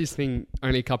I read this thing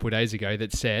only a couple of days ago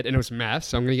that said, and it was maths,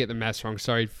 so I'm going to get the maths wrong.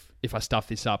 Sorry if I stuff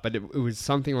this up, but it was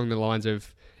something along the lines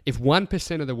of, if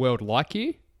 1% of the world like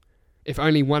you, if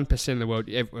only 1% of the world,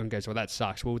 everyone goes, well, that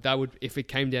sucks. Well, that would, if it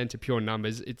came down to pure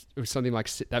numbers, it was something like,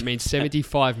 that means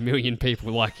 75 million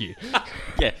people like you.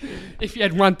 Yeah. If you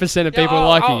had 1% of people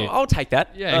liking you. I'll take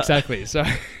that. Yeah, exactly. So,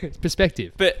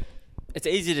 perspective. But it's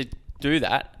easy to do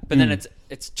that, but then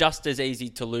it's just as easy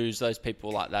to lose those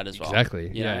people like that as well. Exactly.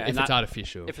 You know, if it's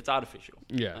artificial. If it's artificial.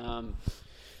 Yeah.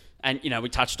 And, you know, we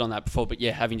touched on that before, but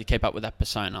yeah, having to keep up with that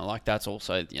persona, like that's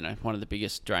also, you know, one of the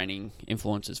biggest draining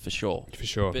influences for sure. For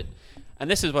sure.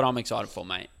 And this is what I'm excited for,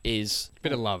 mate, is...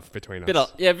 Bit of love between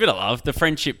us. A bit of love, the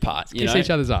friendship part. Kiss each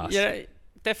other's ass. Yeah,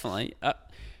 definitely.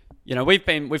 You know,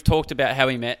 we've talked about how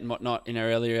we met and whatnot in our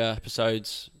earlier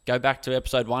episodes. Go back to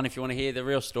episode 1 if you want to hear the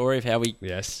real story of how we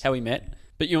met.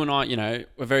 But you and I, you know,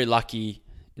 we're very lucky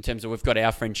in terms of we've got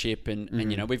our friendship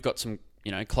and you know, we've got some,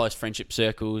 you know, close friendship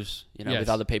circles, you know, with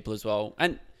other people as well.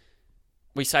 And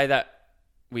we say that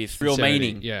with real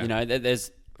meaning. Yeah. You know,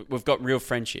 we've got real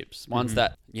friendships. Ones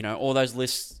that, you know, all those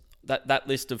lists, that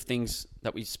list of things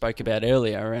that we spoke about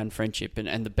earlier around friendship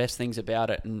and the best things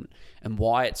about it and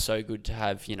why it's so good to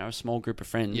have, you know, a small group of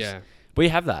friends. Yeah. We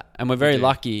have that and we're very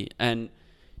lucky. And,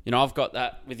 you know, I've got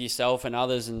that with yourself and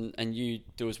others and you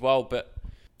do as well. But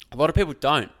a lot of people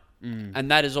don't.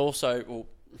 And that is also, well,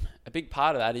 a big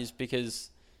part of that is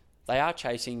because they are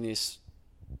chasing this,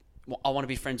 well, I want to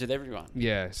be friends with everyone.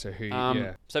 Yeah. So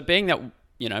So being that,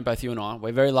 you know, both you and I,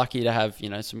 we're very lucky to have, you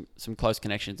know, some close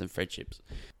connections and friendships.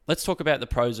 Let's talk about the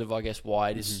pros of, I guess,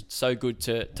 why it is so good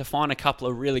to find a couple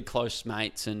of really close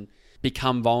mates and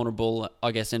become vulnerable,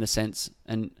 I guess, in a sense,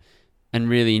 and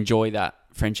really enjoy that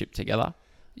friendship together.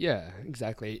 Yeah,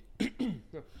 exactly.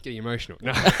 Getting emotional.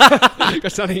 No,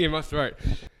 got something in my throat.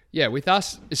 Yeah, with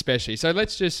us especially. So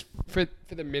let's just, for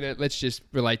the minute, let's just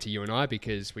relate to you and I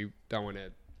because we don't want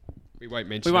to, we won't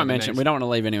mention. We won't mention. We don't want to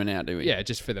leave anyone out, do we? Yeah,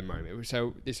 just for the moment.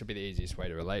 So this will be the easiest way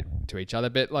to relate to each other.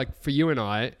 But like for you and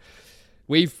I,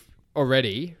 we've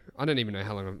already, I don't even know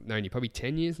how long I've known you, probably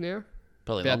 10 years now?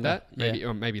 Probably about longer. that? Maybe,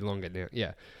 or maybe longer now.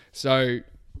 Yeah. So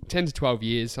 10 to 12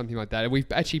 years, something like that. And we've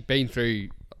actually been through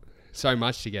so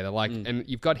much together. Like, and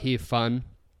you've got here fun.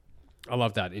 I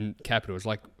love that in capitals.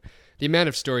 Like the amount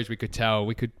of stories we could tell,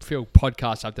 we could fill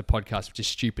podcast after podcast with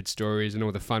just stupid stories and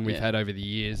all the fun we've had over the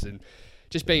years and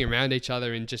just being around each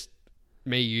other and just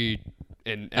me, you,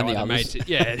 and our other mates.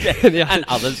 Yeah. and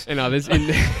others. And others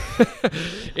in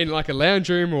in like a lounge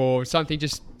room or something,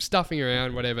 just stuffing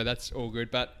around, whatever. That's all good.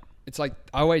 But it's like,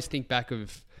 I always think back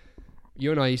of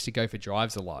you and I used to go for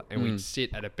drives a lot and we'd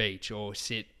sit at a beach or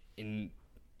sit in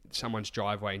someone's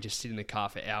driveway and just sit in the car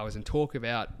for hours and talk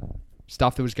about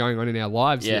stuff that was going on in our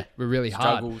lives that were really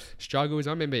hard. Struggles.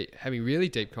 I remember having really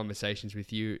deep conversations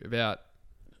with you about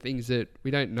things that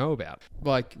we don't know about,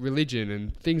 like religion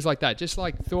and things like that. Just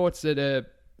like thoughts that are,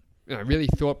 you know, really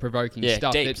thought-provoking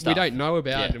stuff that we don't know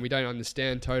about and we don't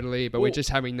understand totally, but we're just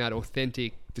having that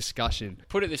authentic discussion.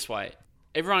 Put it this way.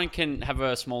 Everyone can have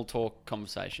a small talk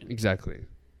conversation. Exactly.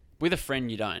 With a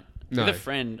friend, you don't. No. With a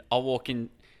friend, I'll walk in,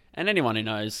 and anyone who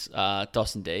knows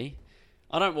Dos and D,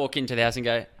 I don't walk into the house and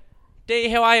go, D,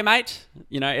 how are you, mate?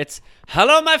 You know, it's,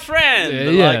 hello, my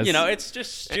friend. Yes. You know, it's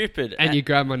just stupid. And you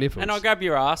grab my nipples. And I'll grab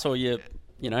your ass or your,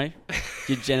 you know,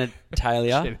 your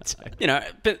genitalia. You know,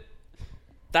 but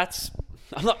that's,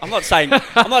 I'm not saying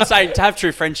to have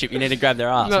true friendship, you need to grab their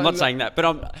ass. I'm not saying that. But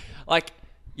I'm like,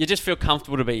 you just feel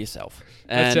comfortable to be yourself.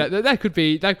 And that could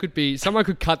be, someone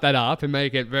could cut that up and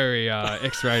make it very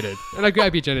X-rated. And I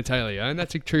grab your genitalia, and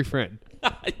that's a true friend.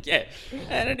 Yeah,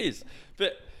 and it is.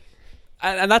 But,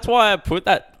 and that's why I put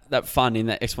that fun in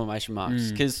that exclamation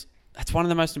marks, because that's one of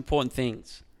the most important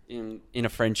things in a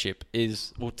friendship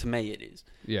is, well, to me it is.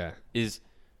 Yeah. Is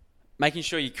making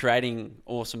sure you're creating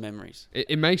awesome memories.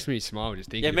 It makes me smile just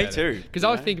thinking about it. Yeah, me too. Because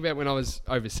I would think about when I was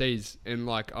overseas and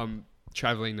like I'm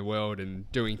traveling the world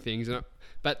and doing things,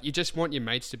 but you just want your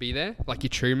mates to be there, like your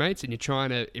true mates, and you're trying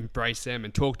to embrace them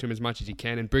and talk to them as much as you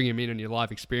can and bring them in on your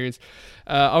life experience.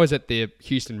 I was at the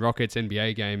Houston Rockets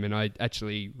NBA game and I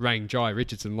actually rang Jai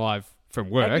Richardson live from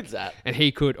work. How good's that? And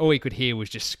all he could hear was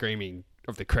just screaming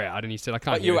of the crowd, and he said, "I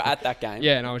can't." But you were at that game.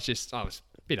 Yeah, and I was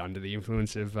a bit under the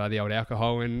influence of the old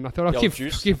alcohol, and I thought I'd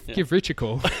give Rich a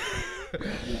call.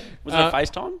 Was it a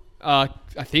FaceTime? I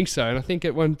think so, and I think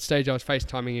at one stage I was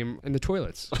FaceTiming him in the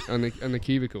toilets on the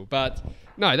cubicle. But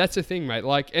no, that's the thing, mate.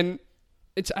 Like, and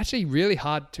it's actually really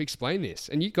hard to explain this.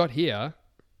 And you got here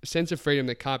a sense of freedom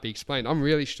that can't be explained. I'm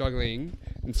really struggling.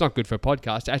 And it's not good for a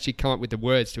podcast to actually come up with the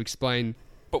words to explain.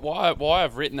 But why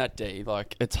I've written that, D,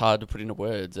 like, it's hard to put into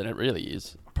words, and it really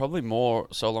is. Probably more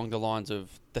so along the lines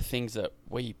of the things that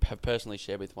we have personally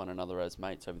shared with one another as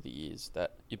mates over the years,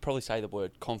 that you'd probably say the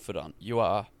word confidant. You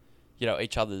are, you know,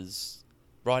 each other's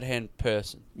right-hand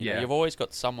person. You know, you've always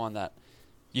got someone that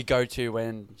you go to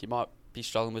when you might be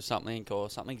struggling with something or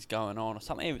something's going on or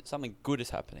something good is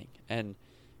happening, and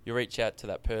you reach out to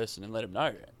that person and let them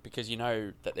know, because you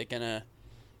know that they're going to,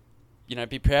 you know,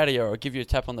 be proud of you or give you a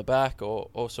tap on the back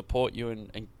or support you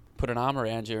and put an arm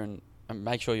around you and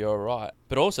make sure you're all right.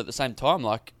 But also at the same time,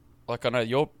 like I know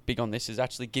you're big on this, is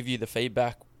actually give you the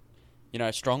feedback, you know,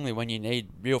 strongly when you need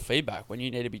real feedback, when you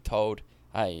need to be told,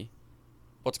 hey,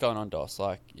 what's going on, Dos?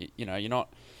 Like, you know,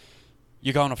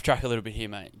 you're going off track a little bit here,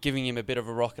 mate. Giving him a bit of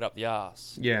a rocket up the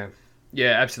arse. Yeah,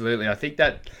 absolutely. I think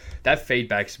that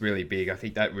feedback's really big. I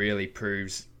think that really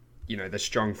proves, you know, the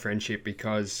strong friendship,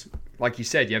 because, like you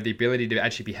said, you have the ability to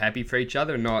actually be happy for each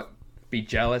other and not be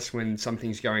jealous when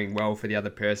something's going well for the other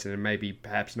person and maybe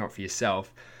perhaps not for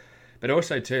yourself. But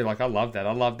also too, like, I love that.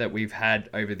 I love that we've had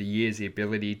over the years the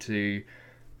ability to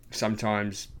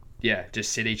sometimes,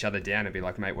 just sit each other down and be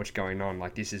like, mate, what's going on?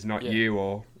 Like, this is not you,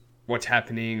 or what's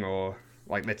happening, or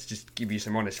like, let's just give you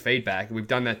some honest feedback. We've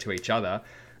done that to each other.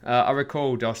 I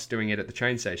recall Dos doing it at the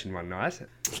train station one night.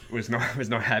 was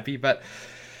not happy, but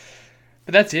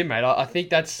that's it, mate. I think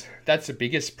that's the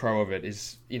biggest pro of it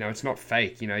is, you know, it's not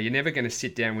fake. You know, you're never going to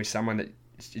sit down with someone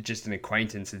that's just an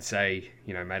acquaintance and say,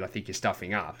 you know, mate, I think you're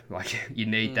stuffing up. Like, you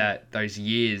need those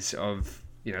years of,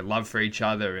 you know, love for each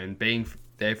other and being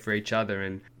there for each other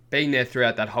and being there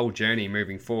throughout that whole journey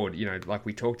moving forward. You know, like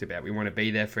we talked about, we want to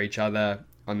be there for each other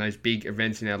on those big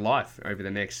events in our life over the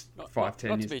next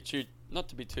 5-10 years. Not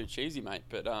to be too cheesy, mate,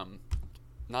 but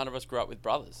none of us grew up with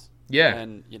brothers. Yeah.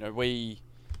 And, you know, we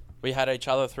had each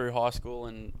other through high school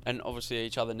and obviously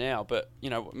each other now. But, you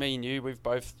know, me and you, we're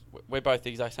both the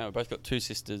exact same. We've both got two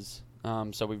sisters.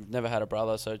 So we've never had a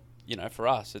brother. So, you know, for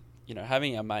us, you know,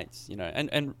 having our mates, you know,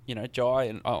 and you know, Jai,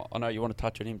 and I know you want to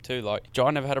touch on him too. Like, Jai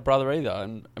never had a brother either.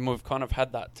 And we've kind of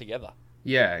had that together.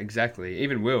 Yeah, exactly.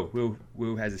 Even Will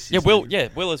has a sister.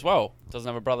 Will as well. Doesn't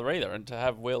have a brother either. And to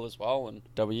have Will as well and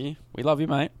W, we love you,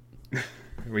 mate.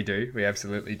 We do. We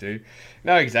absolutely do.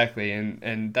 No, exactly.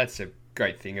 And that's a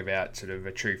great thing about sort of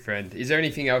a true friend. Is there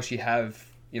anything else you have,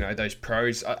 you know, those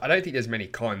pros? I don't think there's many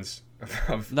cons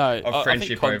of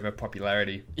friendship over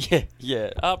popularity.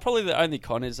 Yeah. Probably the only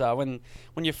con is when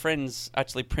your friends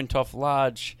actually print off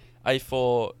large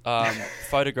A4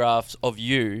 photographs of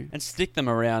you and stick them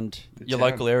around your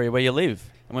local area where you live.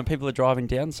 And when people are driving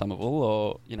down Somerville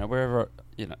or, you know, wherever,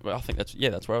 you know, I think that's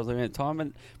where I was living at the time,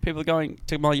 and people are going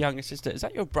to my younger sister, is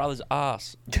that your brother's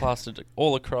ass plastered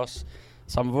all across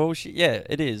Somerville?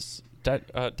 It is.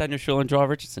 Daniel Shaw and Jai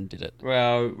Richardson did it.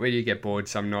 Well, we do get bored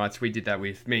some nights. We did that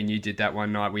me and you did that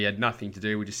one night. We had nothing to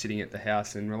do. We're just sitting at the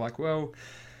house and we're like, well,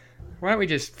 why don't we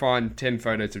just find 10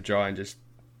 photos of Jai and just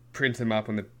print them up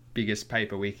on the biggest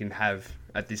paper we can have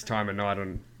at this time of night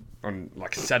on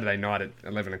like Saturday night at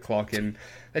 11 o'clock, and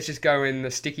let's just go in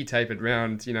the sticky tape it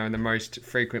round, you know, in the most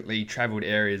frequently travelled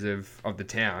areas of the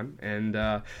town, and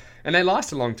they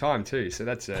last a long time too, so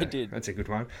that's a good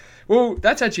one. Well,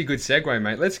 that's actually a good segue,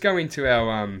 mate. Let's go into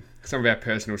our some of our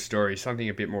personal stories, something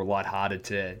a bit more lighthearted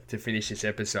to finish this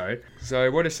episode.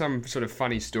 So what are some sort of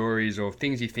funny stories or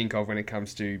things you think of when it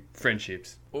comes to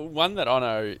friendships? Well, one that I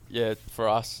know, for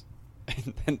us,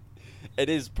 and it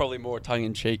is probably more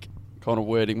tongue-in-cheek kind of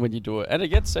wording when you do it, and it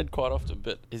gets said quite often,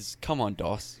 but is, come on,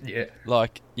 Dos. Yeah.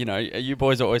 Like, you know, you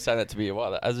boys are always saying that to me,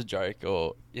 either as a joke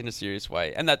or in a serious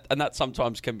way, and that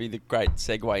sometimes can be the great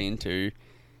segue into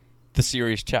the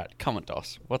serious chat. Come on,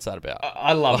 Dos. What's that about?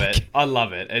 I love it. I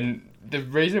love it. And the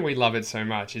reason we love it so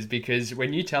much is because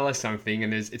when you tell us something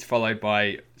and it's followed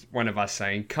by one of us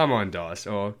saying, come on, Dos,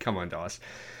 or come on, Dos,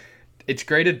 it's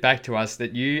greeted back to us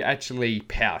that you actually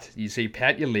pout. You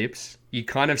pout your lips. You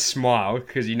kind of smile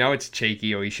because you know it's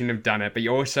cheeky or you shouldn't have done it. But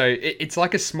you also, it's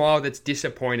like a smile that's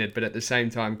disappointed, but at the same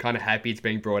time kind of happy it's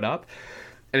being brought up.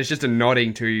 And it's just a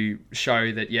nodding to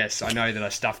show that, yes, I know that I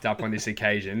stuffed up on this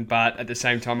occasion, but at the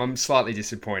same time, I'm slightly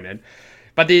disappointed.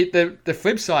 But the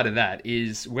flip side of that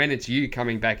is when it's you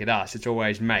coming back at us, it's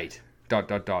always, mate, ...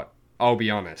 I'll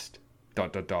be honest, ...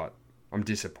 I'm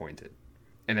disappointed.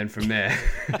 And then from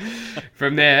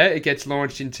there, it gets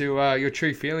launched into your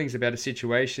true feelings about a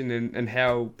situation and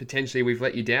how potentially we've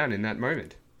let you down in that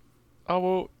moment. Oh,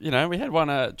 well, you know, we had one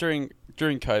during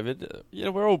COVID. You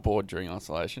know, we're all bored during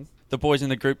isolation. The boys in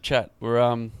the group chat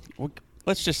were,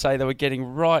 let's just say they were getting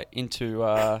right into,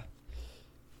 I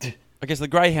guess, the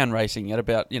greyhound racing at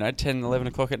about, 10, 11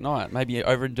 o'clock at night, maybe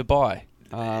over in Dubai.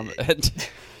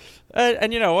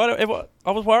 And you know what?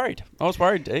 I was worried.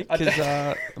 D,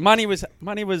 because money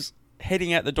was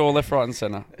heading out the door left, right, and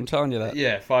centre. I'm telling you that.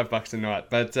 Yeah, $5 a night.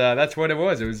 But that's what it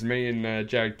was. It was me and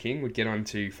Jared King would get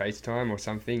onto FaceTime or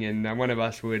something, and one of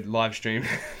us would live stream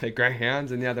the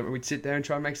greyhounds, and the other would sit there and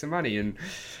try and make some money. And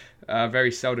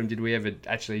very seldom did we ever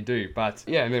actually do. But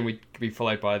yeah, and then we'd be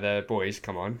followed by the boys,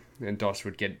 come on, and Dos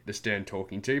would get the stern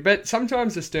talking to. But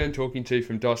sometimes the stern talking to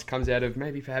from Dos comes out of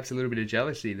maybe perhaps a little bit of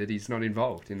jealousy that he's not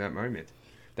involved in that moment.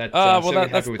 That's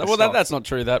not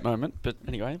true that moment. But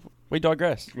anyway, we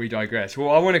digress. Well,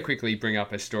 I want to quickly bring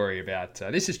up a story about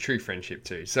this is true friendship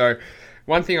too. So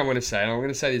one thing I want to say, and I'm going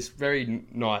to say this very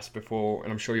nice before,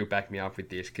 and I'm sure you'll back me up with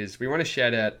this, because we want to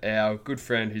shout out our good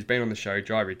friend who's been on the show,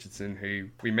 Jai Richardson, who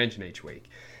we mention each week.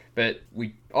 But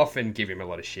we often give him a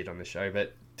lot of shit on the show.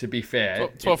 But to be fair...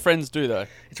 It's what friends do, though.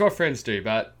 It's what friends do,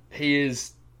 but he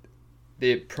is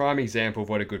the prime example of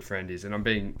what a good friend is, and I'm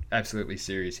being absolutely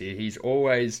serious here. He's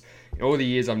always, in all the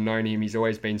years I've known him, he's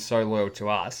always been so loyal to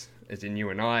us, as in you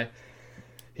and I.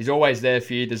 He's always there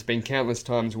for you. There's been countless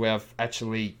times where I've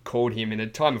actually called him in a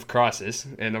time of crisis,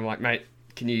 and I'm like, mate,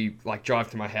 can you drive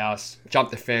to my house,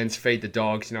 jump the fence, feed the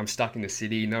dogs? I'm stuck in the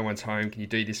city, no one's home. Can you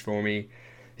do this for me?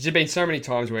 There's just been so many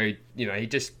times where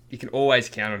you can always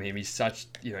count on him. He's such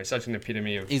an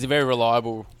epitome of. He's a very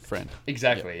reliable friend.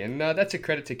 Exactly, yeah. And that's a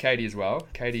credit to Katie as well.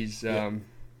 Katie's and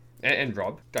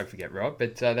Rob. Don't forget Rob,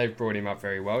 but they've brought him up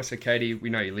very well. So Katie, we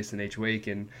know you listen each week,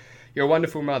 and you're a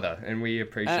wonderful mother, and we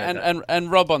appreciate that. And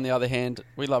Rob, on the other hand,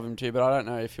 we love him too, but I don't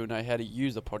know if he'll know how to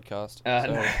use a podcast.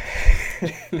 No.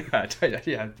 No, I don't,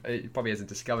 yeah, he probably hasn't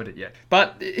discovered it yet.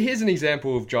 But here's an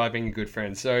example of Jai being a good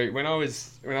friend. So when I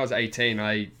was 18,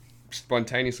 I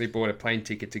spontaneously bought a plane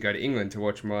ticket to go to England to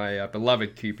watch my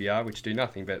beloved QPR, which do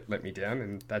nothing but let me down.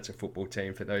 And that's a football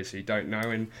team for those who don't know.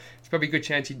 And it's probably a good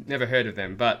chance you'd never heard of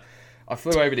them. But I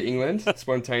flew over to England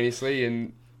spontaneously,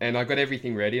 and I got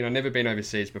everything ready. And I'd never been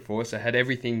overseas before, so I had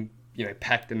everything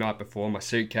packed the night before: my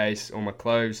suitcase, all my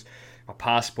clothes, my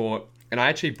passport. And I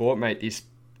actually bought, mate, this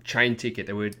train ticket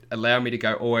that would allow me to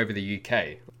go all over the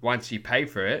UK. Once you pay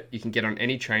for it, you can get on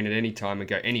any train at any time and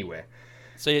go anywhere.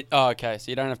 So you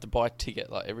don't have to buy a ticket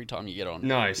every time you get on.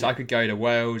 No, so I could go to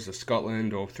Wales or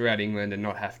Scotland or throughout England and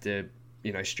not have to,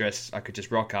 stress. I could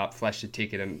just rock up, flash the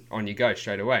ticket, and on you go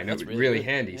straight away. And it was really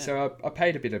handy. Yeah. So I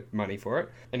paid a bit of money for it.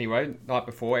 Anyway, night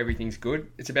before, everything's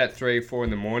good. It's about 3 or 4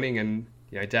 in the morning, and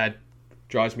Dad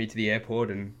drives me to the airport,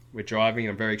 and we're driving.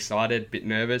 And I'm very excited, a bit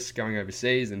nervous, going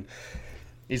overseas, and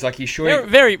he's like, "You sure?"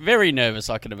 Very, very nervous,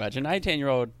 I can imagine.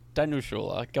 18-year-old Daniel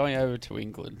Schuler going over to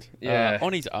England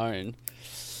on his own.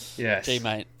 Yes. Gee,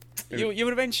 mate, you would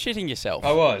have been shitting yourself.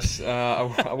 I was.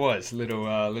 I was.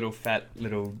 Little fat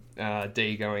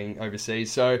D going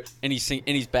overseas. So in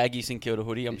his baggy St Kilda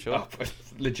hoodie, I'm sure.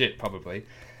 Legit, probably.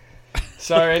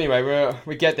 So anyway,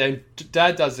 we get there.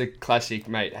 Dad does the classic,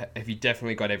 mate, have you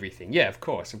definitely got everything? Yeah, of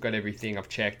course. I've got everything. I've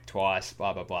checked twice,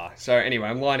 blah, blah, blah. So anyway,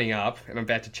 I'm lining up and I'm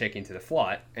about to check into the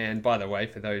flight. And by the way,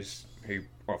 for those who,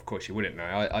 well, of course you wouldn't know,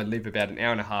 I live about an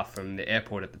hour and a half from the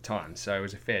airport at the time. So it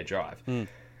was a fair drive.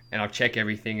 And I'll check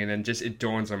everything, and then just it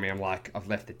dawns on me, I'm like, I've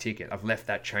left the ticket. I've left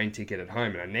that train ticket at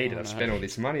home, and I need it. I've spent all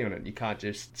this money on it. You can't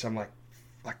just... So I'm like,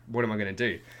 what am I going to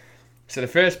do? So the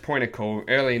first point of call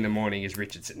early in the morning is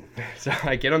Richardson. So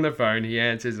I get on the phone, he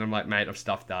answers, and I'm like, mate, I've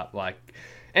stuffed up.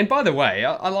 And by the way,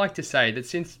 I like to say that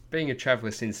since being a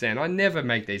traveller since then, I never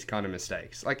make these kind of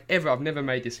mistakes. Ever, I've never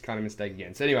made this kind of mistake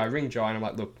again. So anyway, I ring Jai and I'm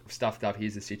like, look, I've stuffed up,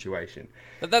 here's the situation.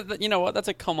 But you know what? That's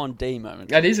a come on D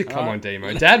moment. That is a come on D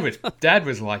moment. Dad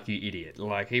was like, you idiot.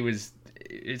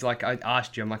 It's like, I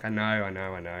asked you, I'm like, I know.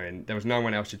 And there was no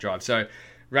one else to drive. So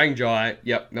rang Jai,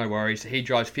 yep, no worries. He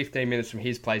drives 15 minutes from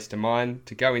his place to mine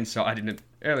to go inside in the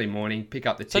early morning, pick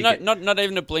up the ticket. So not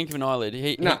even a blink of an eyelid.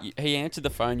 He answered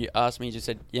the phone, you asked me, he just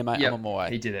said, yeah, mate, I'm on my way.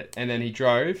 He did it. And then he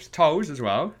drove, tolls as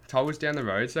well. Toll was down the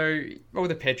road, so all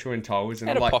the petrol and tolls. And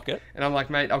Out of pocket. And I'm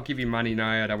like, mate, I'll give you money. No,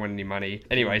 I don't want any money.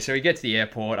 Anyway, so we get to the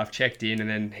airport, I've checked in, and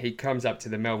then he comes up to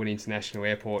the Melbourne International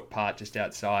Airport part just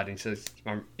outside, and he says,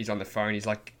 he's on the phone, he's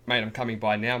like, mate, I'm coming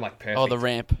by now. I'm like, perfect. Oh, the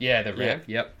ramp. Yeah, the ramp,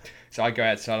 yep. So I go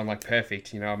outside, I'm like,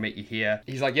 perfect, I'll meet you here.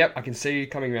 He's like, yep, I can see you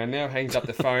coming around now, hangs up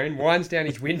the phone, winds down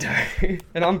his window,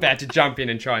 and I'm about to jump in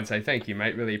and try and say, thank you,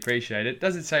 mate, really appreciate it.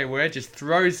 Doesn't say a word, just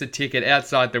throws the ticket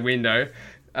outside the window.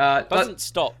 Doesn't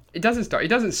stop. It doesn't stop. He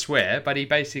doesn't swear, but he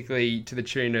basically, to the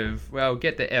tune of, well,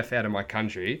 get the F out of my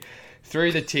country,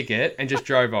 threw the ticket and just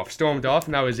drove off, stormed off,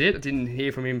 and that was it. I didn't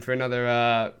hear from him for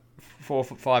another 4 or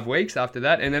 5 weeks after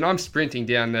that, and then I'm sprinting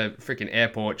down the freaking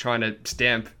airport trying to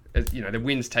stamp. The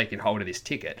wind's taking hold of this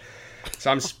ticket. So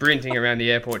I'm sprinting around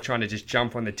the airport trying to just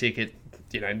jump on the ticket,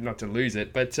 not to lose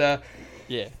it. But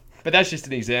yeah. But that's just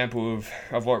an example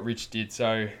of what Rich did.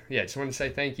 So, yeah, just want to say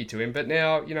thank you to him. But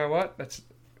now, you know what?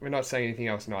 we're not saying anything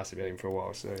else nice about him for a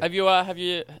while. So Have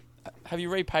you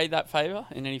repaid that favour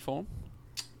in any form?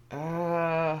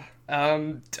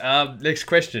 Next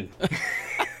question.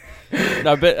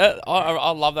 No, but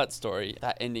I love that story.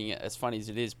 That ending, as funny as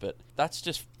it is, but that's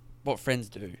just what friends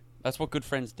do. That's what good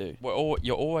friends do.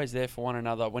 You're always there for one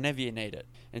another whenever you need it.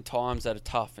 In times that are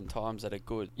tough and times that are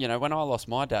good. You know, when I lost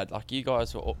my dad, like, you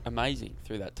guys were amazing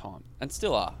through that time. And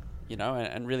still are, you know,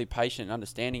 and really patient and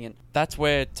understanding. And that's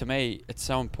where, to me, it's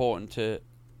so important to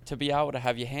be able to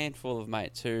have your handful of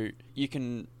mates who you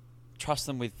can trust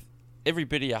them with every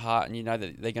bit of your heart, and you know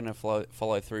that they're going to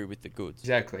follow through with the goods.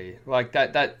 Exactly. Like,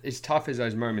 that as tough as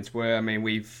those moments were, I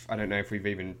mean, I don't know if we've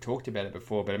even talked about it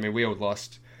before, but I mean, we all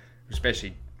lost,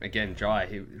 especially, again, Jai,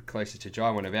 he closest to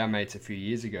Jai, one of our mates a few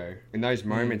years ago. In those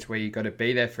moments where you got to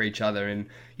be there for each other, and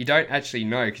you don't actually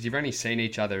know, because you've only seen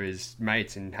each other as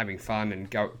mates and having fun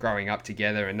and growing up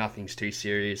together, and nothing's too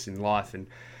serious in life, and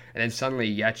then suddenly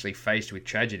you're actually faced with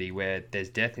tragedy where there's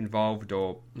death involved,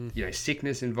 or you know,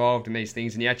 sickness involved, and these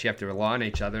things, and you actually have to rely on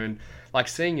each other. And like,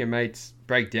 seeing your mates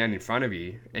break down in front of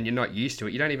you and you're not used to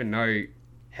it, you don't even know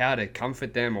how to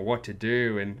comfort them or what to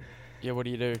do. And yeah, what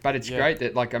do you do? But it's great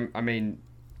that, like, I mean,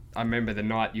 I remember the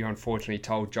night you unfortunately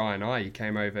told Jai and I, you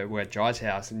came over, we're at Jai's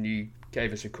house, and you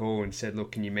gave us a call and said,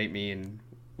 look, can you meet me? And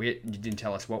you didn't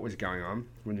tell us what was going on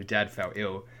when your dad fell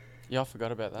ill. Yeah, I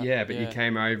forgot about that. Yeah, but you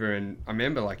came over, and I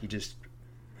remember, like, you just,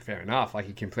 fair enough, like,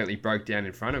 you completely broke down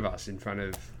in front of us, in front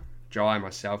of Jai,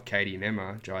 myself, Katie and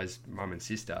Emma, Jai's mum and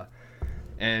sister.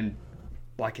 And,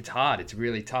 like, it's hard, it's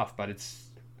really tough, but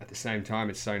it's, at the same time,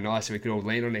 it's so nice that we could all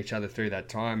lean on each other through that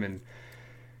time and,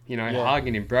 you know, hug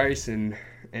and embrace and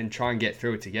try and get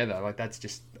through it together. Like, that's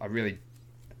just, you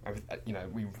know,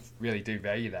 we really do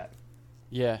value that.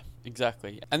 Yeah,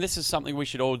 exactly. And this is something we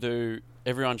should all do.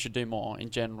 Everyone should do more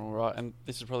in general, right? And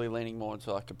this is probably leaning more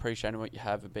into, like, appreciating what you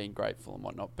have and being grateful and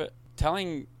whatnot. But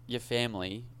telling your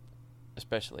family,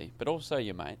 especially, but also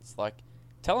your mates, like,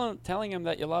 telling them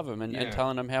that you love them and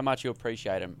telling them how much you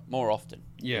appreciate them more often.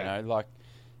 Yeah. You know,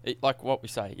 like what we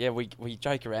say. Yeah, we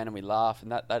joke around and we laugh,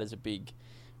 and that is a big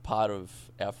part of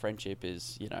our friendship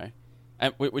is, you know,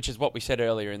 and which is what we said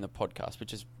earlier in the podcast,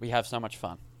 which is we have so much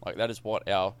fun. Like, that is what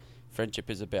our friendship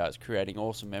is about, is creating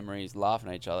awesome memories, laughing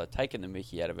at each other, taking the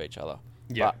mickey out of each other.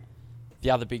 Yeah. But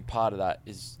the other big part of that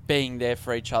is being there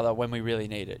for each other when we really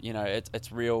need it. You know,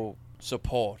 it's real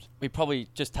support. We probably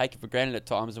just take it for granted at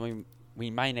times, and we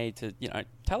may need to, you know,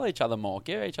 tell each other more,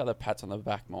 give each other pats on the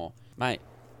back more. Mate,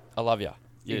 I love you.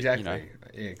 Exactly. You know?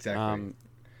 Yeah, exactly.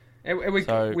 And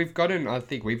we've gotten, I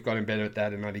think we've gotten better at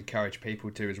that, and I'd encourage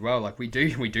people to as well. Like, we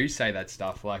do say that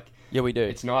stuff. Like, yeah, we do.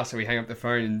 It's nice that we hang up the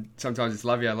phone, and sometimes it's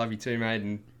love you, I love you too, mate.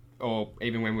 And or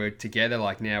even when we're together,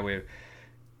 like now we're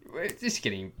just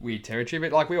getting weird territory,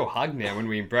 but like we all hug now when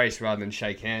we embrace rather than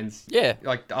shake hands. Yeah,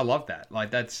 like I love that.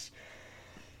 Like, that's,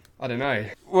 I don't know.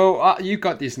 Well, you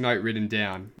got this note written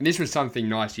down, and this was something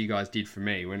nice you guys did for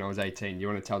me when I was 18. Do you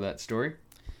want to tell that story?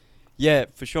 Yeah,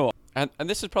 for sure. And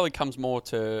this is probably comes more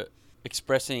to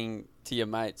expressing to your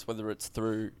mates, whether it's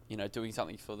through, you know, doing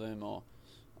something for them or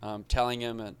telling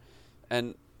them.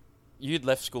 And you'd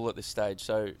left school at this stage,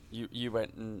 so you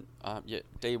went and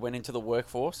Dee went into the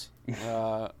workforce,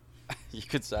 you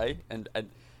could say, and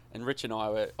Rich and I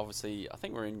were obviously, I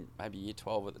think we were in maybe year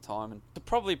 12 at the time, and to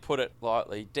probably put it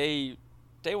lightly, Dee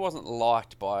wasn't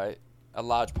liked by a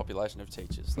large population of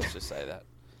teachers. Let's just say that.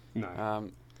 No.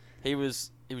 He was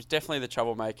definitely the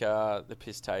troublemaker, the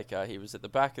piss taker. He was at the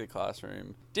back of the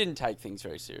classroom, didn't take things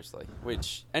very seriously,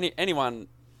 which anyone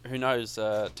who knows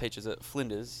teachers at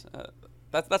Flinders,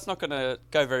 that's not going to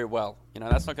go very well. You know,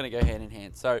 that's not going to go hand in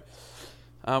hand. So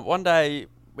one day,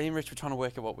 me and Rich were trying to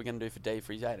work out what we're going to do for Dee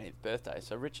for his 18th birthday.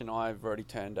 So Rich and I have already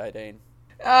turned 18.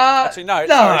 Actually, no.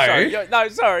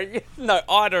 Sorry. No,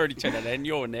 I'd already turned 18.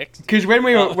 You're next. Because when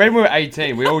we were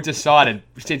 18, we all decided,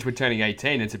 since we're turning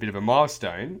 18, it's a bit of a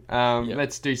milestone.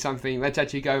 Let's do something. Let's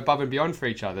actually go above and beyond for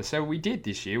each other. So we did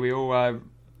this year. We all,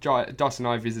 Dos and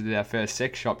I visited our first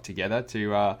sex shop together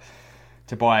to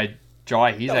buy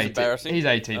Jai his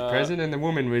 18th present, and the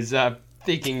woman was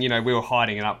thinking, you know, we were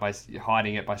hiding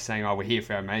it by saying, "Oh, we're here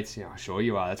for our mates." You know, sure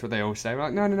you are. That's what they all say. We're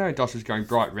like, no. Dos was going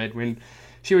bright red when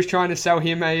she was trying to sell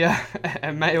him a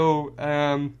male,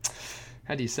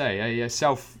 how do you say, a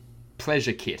self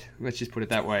pleasure kit. Let's just put it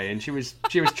that way. And she was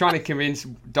trying to convince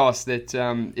Dos that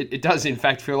it does in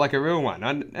fact feel like a real one.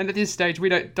 And at this stage,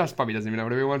 Dos probably doesn't even know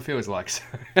what a real one feels like. So.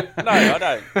 No, I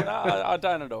don't. No, I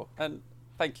don't at all. And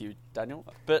thank you, Daniel.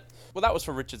 But well, that was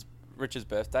for Rich's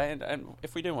birthday, and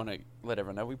if we do want to let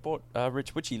everyone know, we bought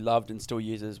Rich, which he loved and still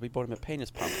uses, we bought him a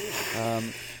penis pump.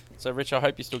 So Rich, I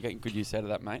hope you're still getting good use out of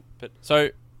that, mate. But so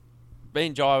me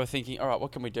and Jai were thinking, all right,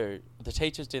 what can we do? The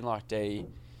teachers didn't like D.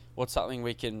 What's something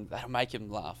that'll make him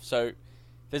laugh? So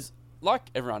there's, like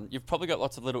everyone, you've probably got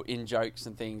lots of little in-jokes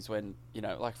and things when,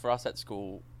 like for us at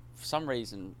school, for some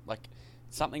reason, like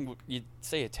something, you'd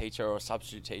see a teacher or a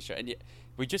substitute teacher and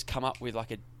we just come up with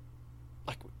like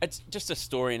it's just a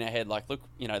story in our head, like, look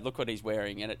what he's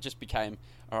wearing, and it just became,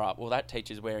 all right, well, that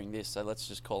teacher's wearing this, so let's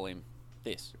just call him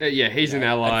this. He's an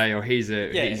ally, or he's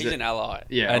an ally.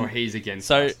 Yeah, or he's against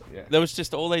so us. Yeah. there was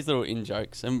just all these little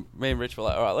in-jokes, and me and Rich were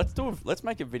like, all right, let's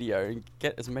make a video and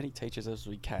get as many teachers as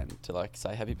we can to, like,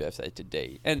 say happy birthday to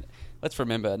D. And let's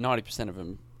remember, 90% of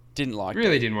them didn't like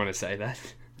really D. didn't want to say that.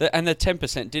 And the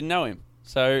 10% didn't know him.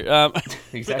 So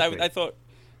exactly. they thought,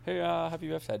 hey, happy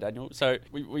birthday, Daniel. So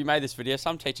we made this video.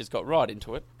 Some teachers got right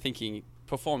into it, thinking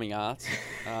performing arts.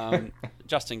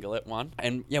 Justin Gillette won.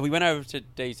 And we went over to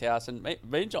Dee's house, and me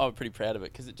and John were pretty proud of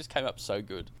it because it just came up so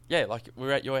good. Yeah, like we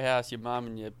were at your house, your mum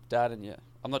and your dad and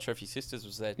I'm not sure if your sisters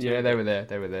was there too. Yeah, they were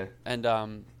there. And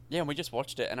and we just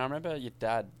watched it. And I remember your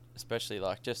dad especially,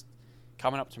 like, just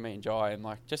coming up to me and Jai and,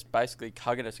 like, just basically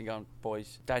hugging us and going,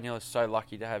 boys, Daniel is so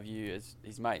lucky to have you as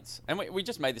his mates. And we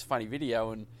just made this funny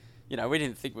video, and we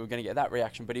didn't think we were going to get that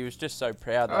reaction, but he was just so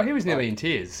proud. That, he was nearly in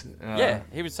tears.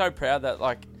 He was so proud that,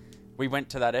 like, we went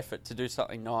to that effort to do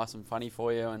something nice and funny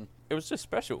for you, and it was just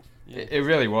special. Yeah. It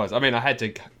really was. I mean, I had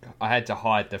to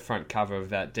hide the front cover of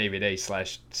that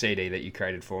DVD/CD that you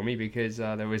created for me because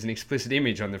there was an explicit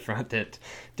image on the front that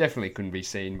definitely couldn't be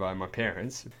seen by my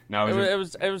parents. No, it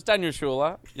was Daniel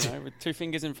Schuler, with two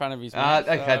fingers in front of his mouth,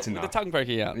 that's enough. with the tongue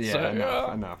poking out. Yeah,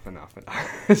 so, enough.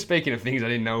 Speaking of things I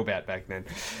didn't know about back then.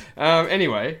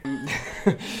 Anyway,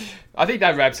 I think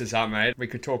that wraps us up, mate. We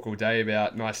could talk all day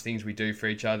about nice things we do for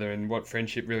each other and what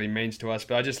friendship really means to us,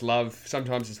 but I just love,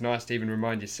 sometimes it's nice to even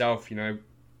remind yourself,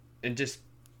 and just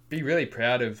be really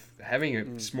proud of having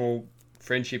a small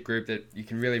friendship group that you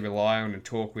can really rely on and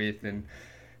talk with and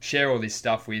share all this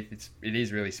stuff with. It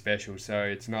is really special, so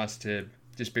it's nice to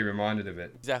just be reminded of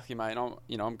it. Exactly, mate.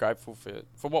 I'm grateful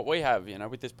for what we have,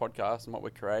 with this podcast and what we're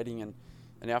creating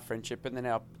and our friendship, and then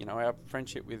our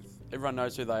friendship with everyone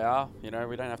knows who they are. We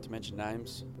don't have to mention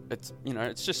names. It's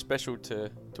it's just special to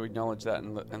acknowledge that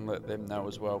and let them know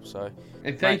as well. So,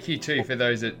 and thank you too for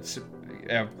those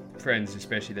our friends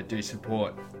especially that do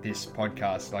support this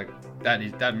podcast. Like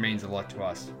that means a lot to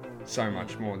us, so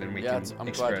much more than we can I'm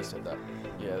express. Glad you said that.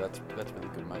 Yeah, that's really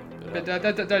good, mate. But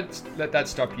don't let that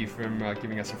stop you from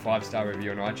giving us a 5-star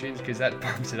review on iTunes, because that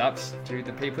bumps it up to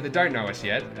the people that don't know us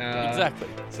yet. Exactly.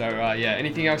 So,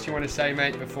 anything else you want to say,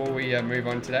 mate, before we move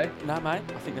on today? No, mate.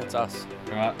 I think that's us.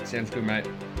 All right. Sounds good, mate.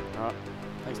 All right.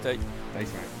 Thanks, Deke.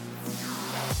 Thanks, mate.